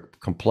GDPR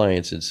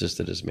compliance insist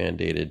that it's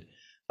mandated,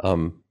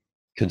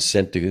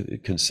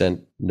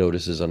 consent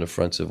notices on the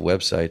fronts of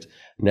websites.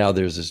 Now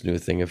there's this new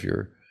thing, if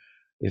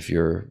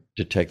you're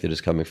detected as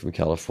coming from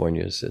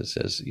California, it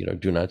says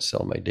do not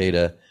sell my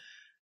data,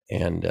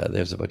 and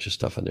there's a bunch of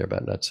stuff on there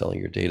about not selling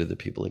your data that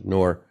people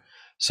ignore.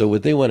 So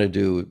what they want to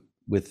do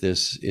with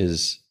this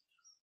is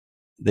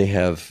they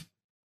have,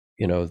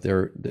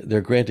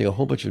 they're granting a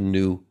whole bunch of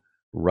new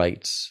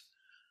rights.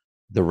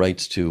 The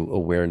rights to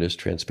awareness,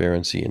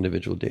 transparency,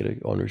 individual data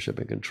ownership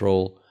and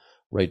control,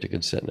 right to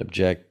consent and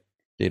object,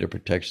 data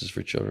protections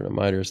for children and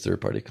minors,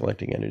 third-party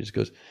collecting entities.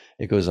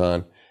 It goes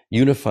on.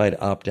 Unified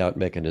opt-out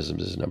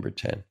mechanisms is number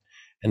 10,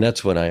 and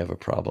that's what I have a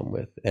problem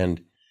with.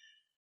 And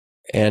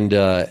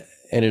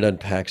it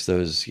unpacks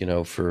those,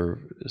 for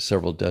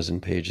several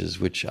dozen pages,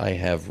 which I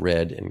have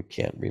read and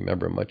can't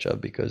remember much of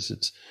because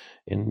it's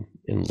in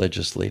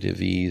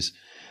legislative-ese.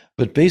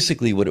 But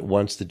basically what it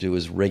wants to do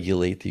is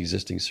regulate the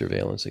existing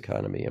surveillance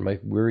economy. And my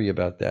worry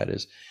about that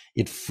is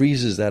it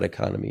freezes that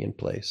economy in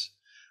place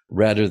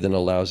rather than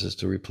allows us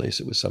to replace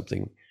it with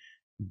something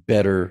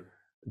better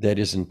that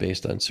isn't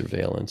based on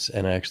surveillance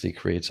and actually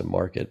creates a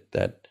market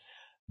that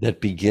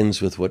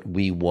begins with what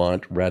we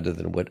want rather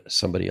than what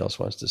somebody else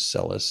wants to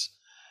sell us.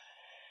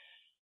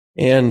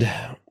 And,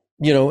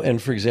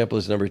 and for example,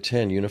 as number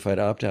 10, unified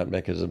opt-out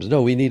mechanisms.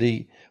 No, we need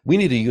a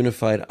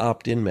unified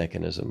opt-in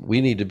mechanism.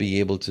 We need to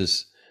be able to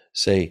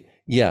say,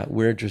 yeah,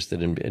 we're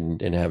interested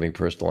in having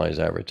personalized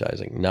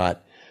advertising.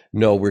 Not,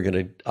 no, we're going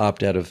to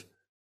opt out of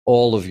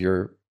all of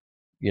your,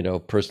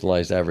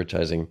 personalized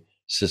advertising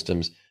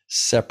systems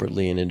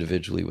separately and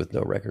individually with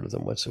no record of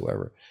them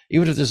whatsoever.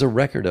 Even if there's a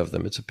record of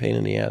them, it's a pain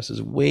in the ass.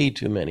 There's way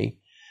too many.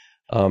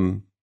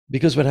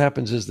 Because what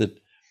happens is that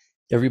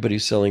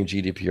everybody's selling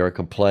GDPR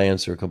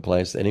compliance or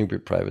compliance to any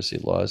privacy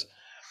laws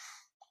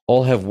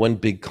all have one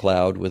big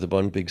cloud with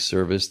one big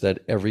service that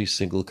every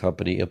single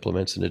company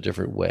implements in a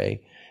different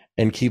way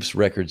and keeps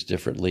records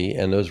differently.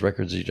 And those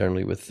records are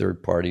generally with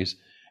third parties,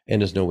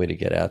 and there's no way to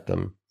get at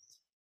them.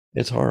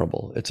 It's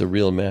horrible. It's a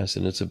real mess,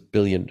 and it's a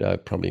billion,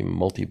 probably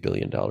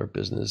multi-billion-dollar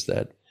business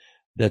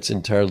that's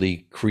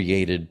entirely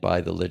created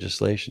by the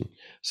legislation.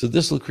 So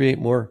this will create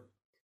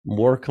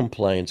more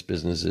compliance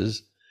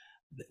businesses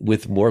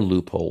with more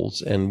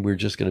loopholes, and we're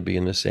just going to be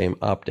in the same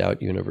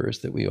opt-out universe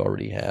that we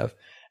already have,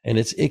 and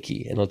it's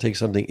icky, and it'll take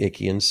something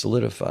icky and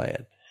solidify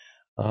it.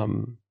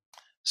 Um,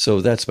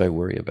 so that's my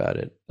worry about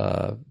it.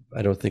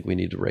 I don't think we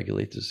need to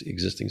regulate this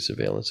existing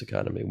surveillance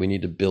economy. We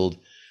need to build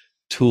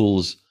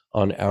tools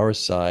on our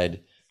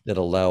side that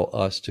allow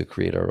us to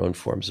create our own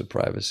forms of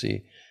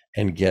privacy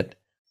and get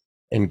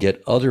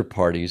other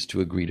parties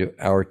to agree to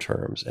our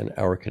terms and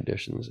our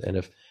conditions. And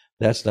if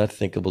that's not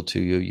thinkable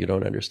to you, you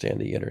don't understand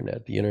the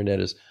internet. The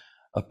internet is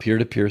a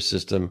peer-to-peer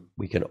system.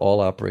 We can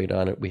all operate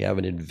on it. We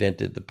haven't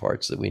invented the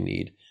parts that we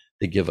need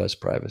to give us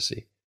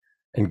privacy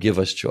and give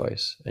us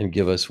choice and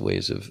give us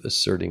ways of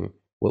asserting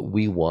what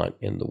we want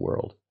in the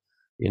world.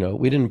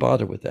 We didn't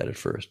bother with that at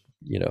first.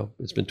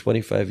 It's been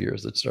 25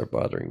 years. Let's start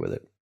bothering with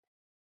it.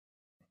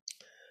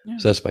 Yeah.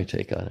 So that's my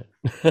take on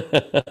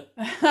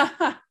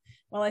it.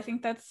 Well, I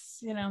think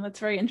that's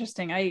very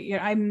interesting.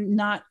 I'm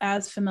not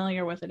as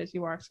familiar with it as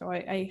you are, so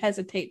I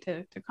hesitate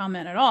to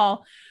comment at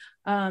all,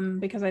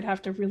 because I'd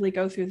have to really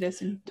go through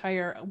this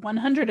entire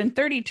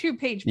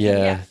 132-page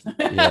PDF.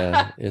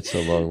 Yeah, it's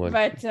a long one.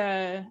 But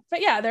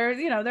yeah,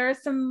 there are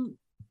some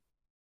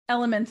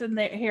elements in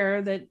there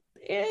here that,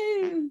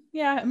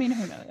 I mean,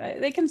 who knows?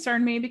 They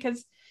concern me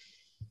because,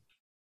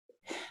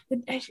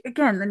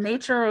 again, the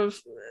nature of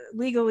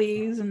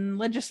legalese and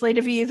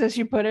legislative ease, as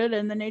you put it,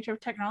 and the nature of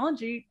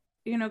technology,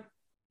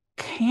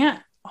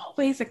 can't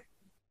always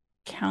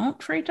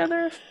account for each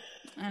other.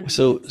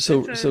 So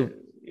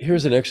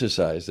here's an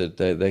exercise that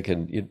they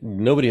can.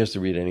 Nobody has to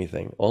read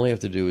anything. All they have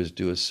to do is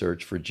do a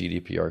search for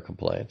GDPR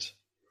compliance.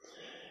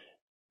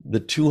 The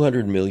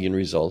 200 million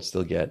results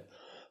they'll get,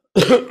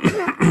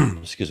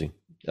 excuse me,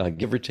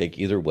 give or take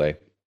either way,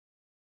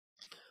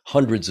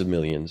 hundreds of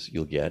millions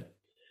you'll get,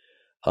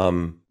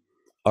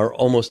 are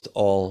almost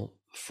all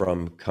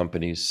from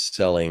companies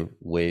selling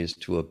ways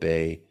to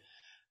obey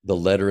the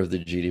letter of the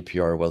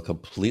GDPR while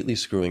completely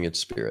screwing its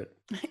spirit.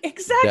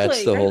 Exactly.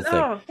 That's the whole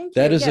thing.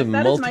 That is a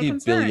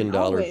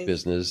multi-billion-dollar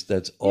business.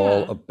 That's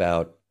all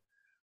about.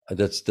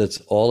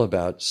 That's all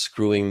about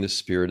screwing the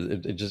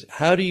spirit.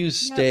 How do you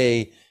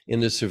stay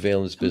in the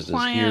surveillance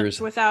business?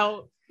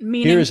 Without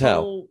meaningful. Here's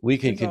how we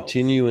can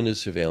continue in the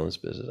surveillance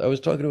business. I was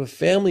talking to a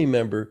family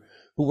member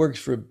who works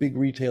for a big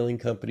retailing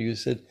company who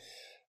said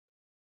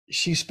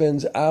she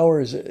spends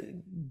hours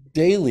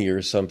daily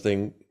or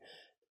something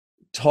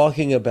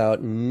talking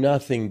about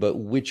nothing but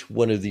which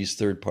one of these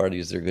third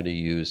parties they're going to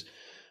use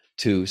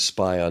to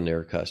spy on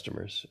their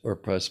customers or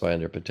spy on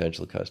their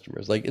potential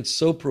customers. Like, it's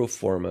so pro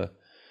forma.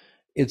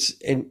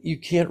 And you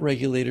can't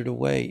regulate it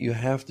away. You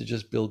have to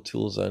just build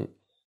tools that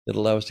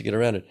allow us to get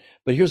around it.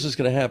 But here's what's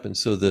going to happen.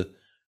 So the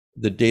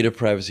Data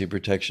Privacy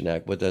Protection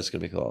Act, what that's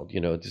going to be called,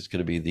 it's going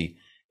to be the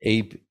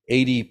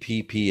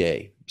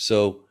ADPPA.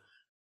 So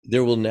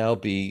there will now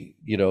be,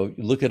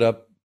 look it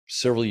up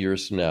several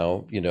years from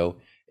now,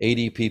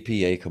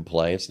 ADPPA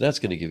compliance, and that's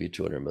going to give you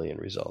 200 million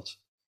results.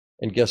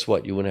 And guess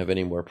what? You won't have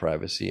any more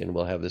privacy, and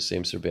we'll have the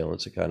same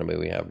surveillance economy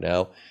we have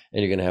now.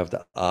 And you're going to have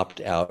to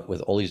opt out with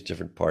all these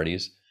different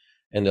parties,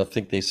 and they'll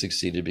think they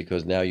succeeded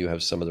because now you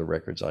have some of the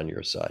records on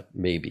your side,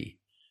 maybe,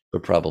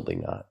 but probably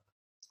not.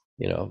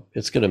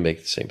 It's going to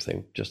make the same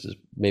thing just as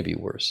maybe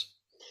worse.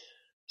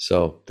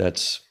 So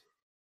that's,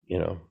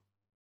 yeah.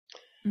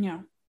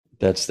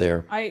 That's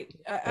there. I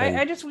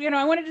just,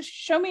 I wanted to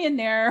show me in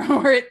there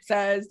where it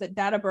says that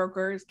data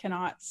brokers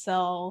cannot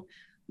sell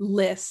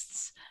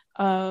lists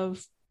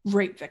of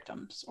rape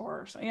victims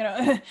or,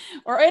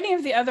 or any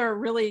of the other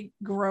really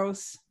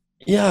gross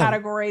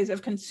categories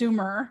of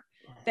consumer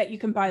that you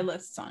can buy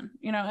lists on.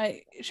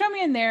 Show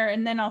me in there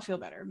and then I'll feel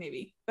better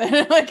maybe. But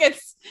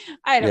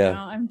I don't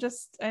know.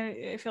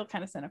 I feel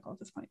kind of cynical at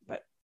this point,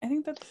 but I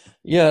think that's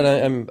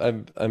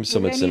and I'm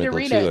somewhat cynical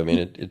too. I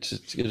mean,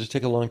 it's going to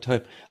take a long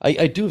time.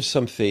 I do have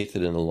some faith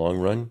that in the long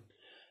run,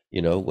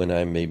 when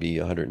I'm maybe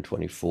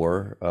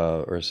 124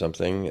 or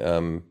something,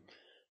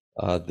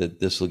 that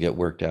this will get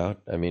worked out.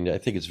 I mean, I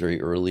think it's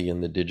very early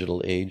in the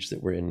digital age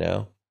that we're in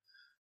now.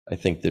 I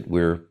think that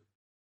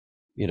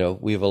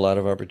we have a lot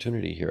of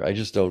opportunity here. I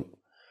just don't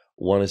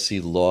want to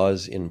see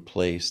laws in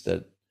place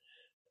that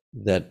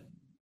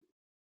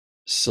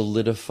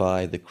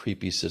solidify the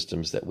creepy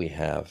systems that we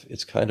have.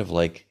 It's kind of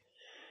like,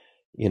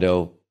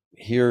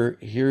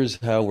 here's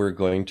how we're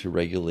going to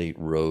regulate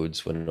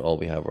roads when all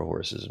we have are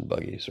horses and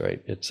buggies,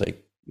 right? It's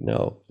like,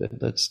 no,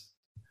 let's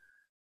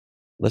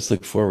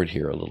look forward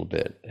here a little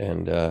bit.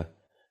 And,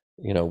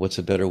 what's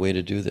a better way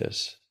to do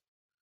this?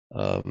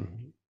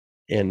 And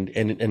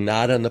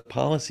not on the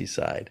policy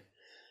side.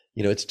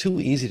 It's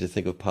too easy to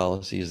think of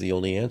policy as the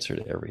only answer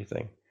to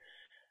everything.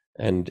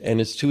 And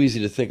it's too easy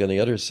to think on the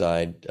other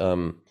side,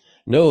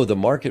 no, the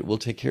market will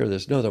take care of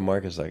this. No, the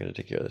market's not going to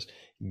take care of this.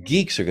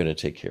 Geeks are going to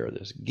take care of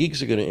this.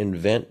 Geeks are going to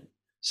invent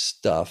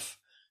stuff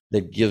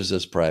that gives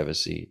us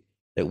privacy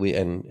that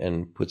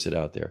and puts it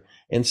out there.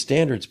 And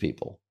standards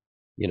people,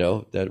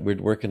 that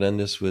we're working on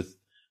this with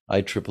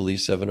IEEE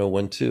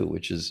 7012,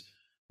 which is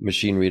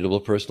machine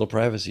readable personal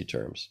privacy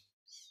terms.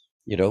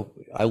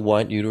 I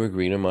want you to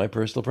agree to my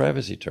personal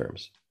privacy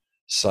terms.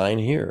 Sign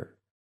here.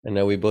 And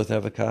now we both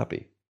have a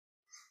copy,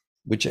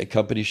 which a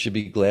company should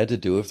be glad to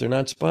do if they're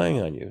not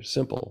spying on you.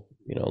 Simple.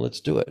 Let's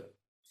do it.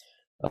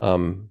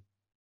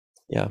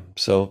 Yeah.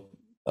 So,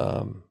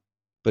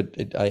 but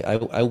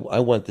I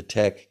want the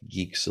tech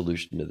geek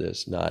solution to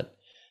this, not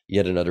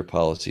yet another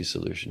policy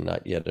solution,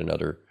 not yet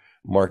another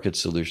market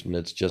solution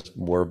that's just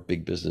more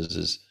big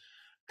businesses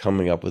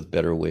coming up with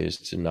better ways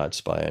to not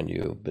spy on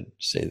you, but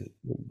say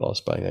while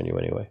spying on you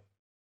anyway.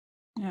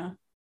 Yeah.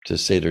 To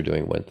say they're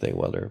doing one thing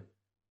while they're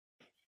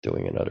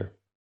doing another.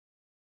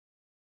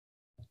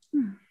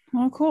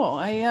 Well, cool.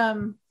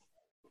 I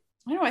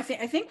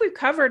think we've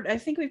covered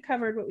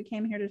what we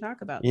came here to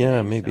talk about.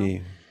 Yeah, today,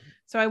 maybe.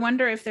 So I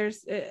wonder if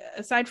there's,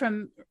 aside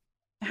from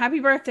happy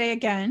birthday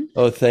again.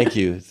 Oh, thank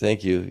you.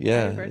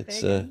 Yeah,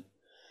 it's again.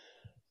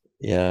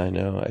 Yeah, I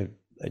know.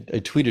 I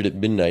tweeted at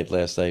midnight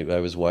last night. I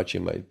was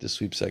watching the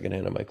sweep second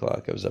hand on my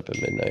clock. I was up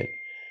at midnight,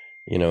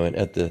 and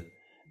at the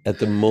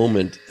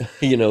moment,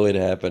 it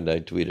happened. I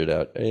tweeted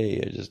out, "Hey,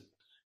 I just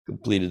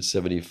completed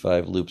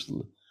 75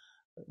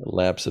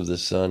 laps of the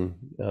sun."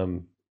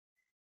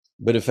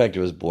 But in fact,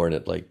 I was born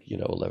at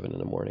 11 in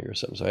the morning or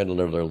something. So I had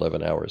another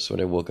 11 hours. So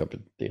when I woke up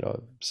at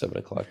 7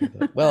 o'clock, I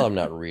thought, well, I'm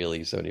not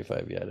really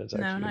 75 yet. It's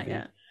actually no, not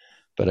yet.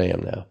 But I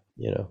am now.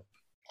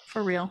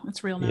 For real,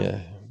 it's real now.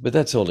 Yeah, but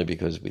that's only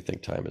because we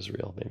think time is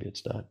real. Maybe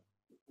it's not.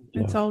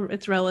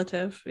 It's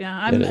relative. Yeah,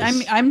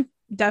 I'm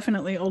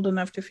definitely old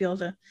enough to feel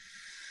the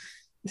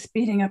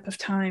speeding up of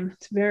time.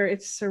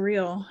 It's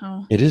surreal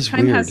how it is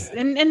time weird.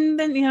 And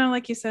then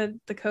like you said,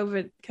 the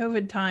COVID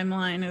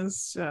timeline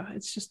is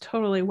it's just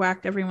totally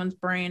whacked everyone's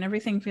brain.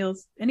 Everything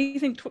feels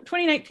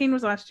 2019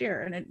 was last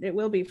year, and it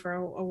will be for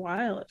a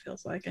while. It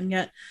feels like, and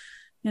yet,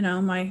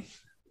 my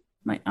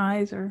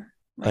eyes are.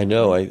 I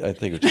know. I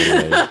think of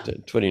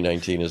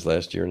 2019 is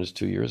last year and it's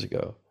 2 years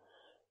ago.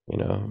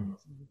 3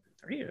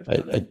 years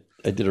ago.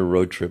 I did a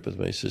road trip with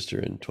my sister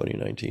in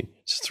 2019.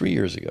 It's 3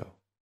 years ago.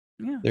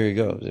 Yeah. There you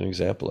go. It's an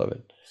example of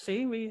it.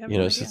 See, we have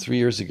so 3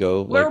 years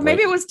ago. Or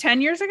maybe it was 10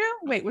 years ago.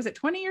 Wait, was it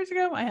 20 years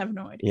ago? I have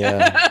no idea.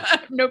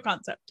 Yeah. No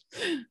concept.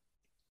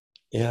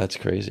 Yeah, it's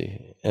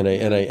crazy. And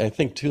I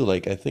think too, I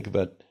think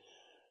about,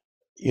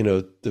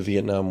 the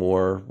Vietnam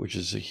War, which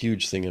is a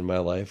huge thing in my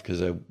life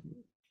because I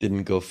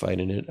didn't go fight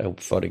in it. I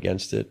fought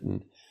against it.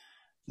 And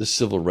the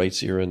civil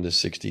rights era in the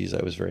 60s,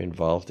 I was very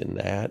involved in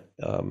that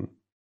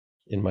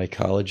in my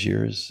college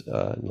years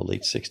in the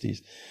late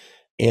 60s.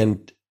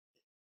 And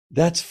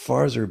that's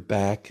farther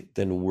back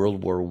than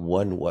World War I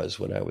was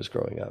when I was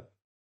growing up.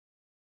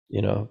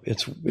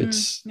 It's 50,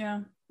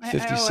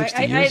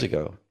 60 years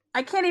ago.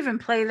 I can't even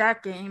play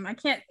that game. I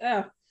can't.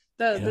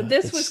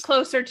 This was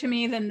closer to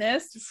me than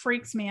this. It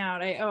freaks me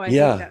out. I hate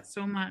that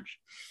so much.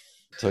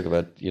 Talk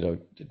about,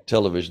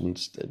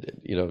 televisions,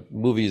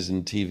 movies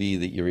and TV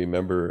that you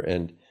remember.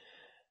 And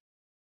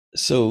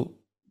so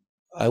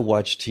I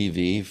watched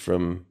TV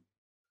from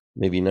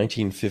maybe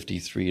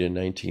 1953 to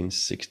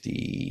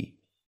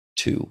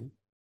 1962,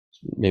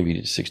 maybe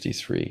to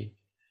 63,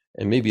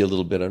 and maybe a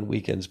little bit on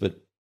weekends.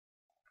 But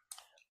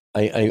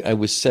I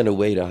was sent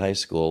away to high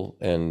school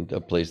and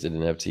a place that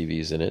didn't have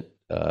TVs in it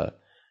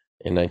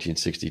in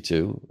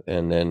 1962.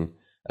 And then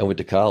I went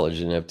to college,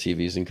 didn't have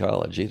TVs in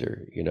college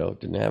either,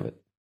 didn't have it.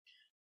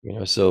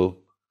 So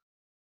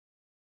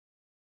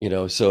I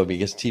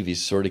guess TV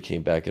sort of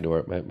came back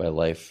into my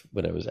life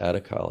when I was out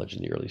of college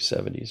in the early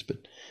 70s, but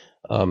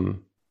I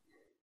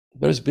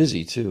was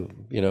busy too,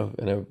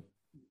 and I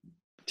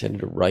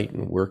tended to write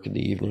and work in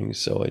the evenings.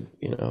 So I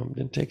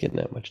didn't take in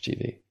that much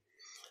TV.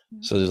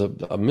 So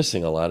I'm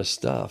missing a lot of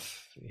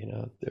stuff,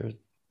 there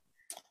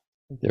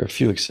are a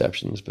few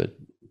exceptions, but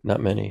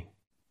not many.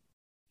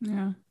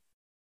 Yeah.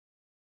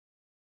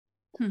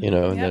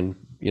 And then,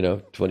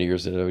 20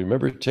 years ago,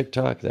 remember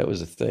TikTok? That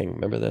was a thing.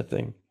 Remember that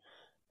thing?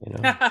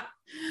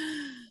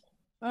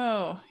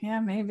 Oh, yeah,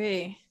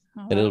 maybe.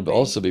 And it'll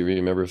also be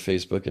remember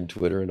Facebook and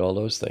Twitter and all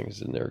those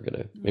things. And they're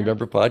going to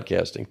remember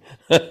podcasting.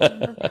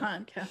 Remember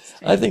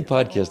podcasting. I think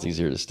podcasting is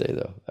here to stay,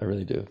 though. I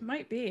really do. It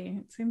might be.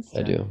 It seems to.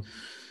 I do.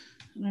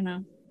 I don't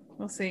know.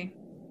 We'll see.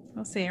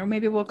 Or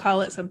maybe we'll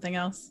call it something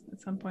else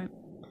at some point.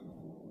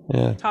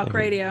 Yeah. Talk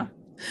radio.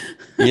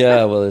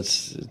 Yeah. Well,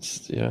 it's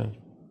yeah.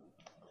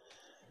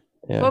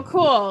 Yeah. Well,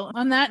 cool.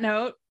 On that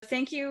note,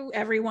 thank you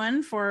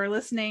everyone for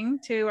listening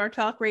to our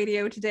talk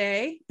radio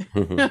today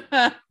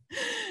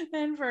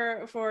and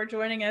for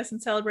joining us and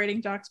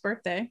celebrating Doc's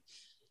birthday.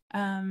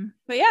 But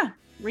yeah,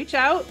 reach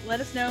out, let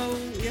us know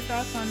your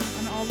thoughts on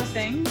all the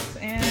things,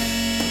 and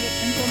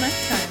until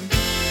next time.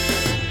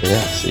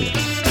 Yeah, see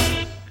you.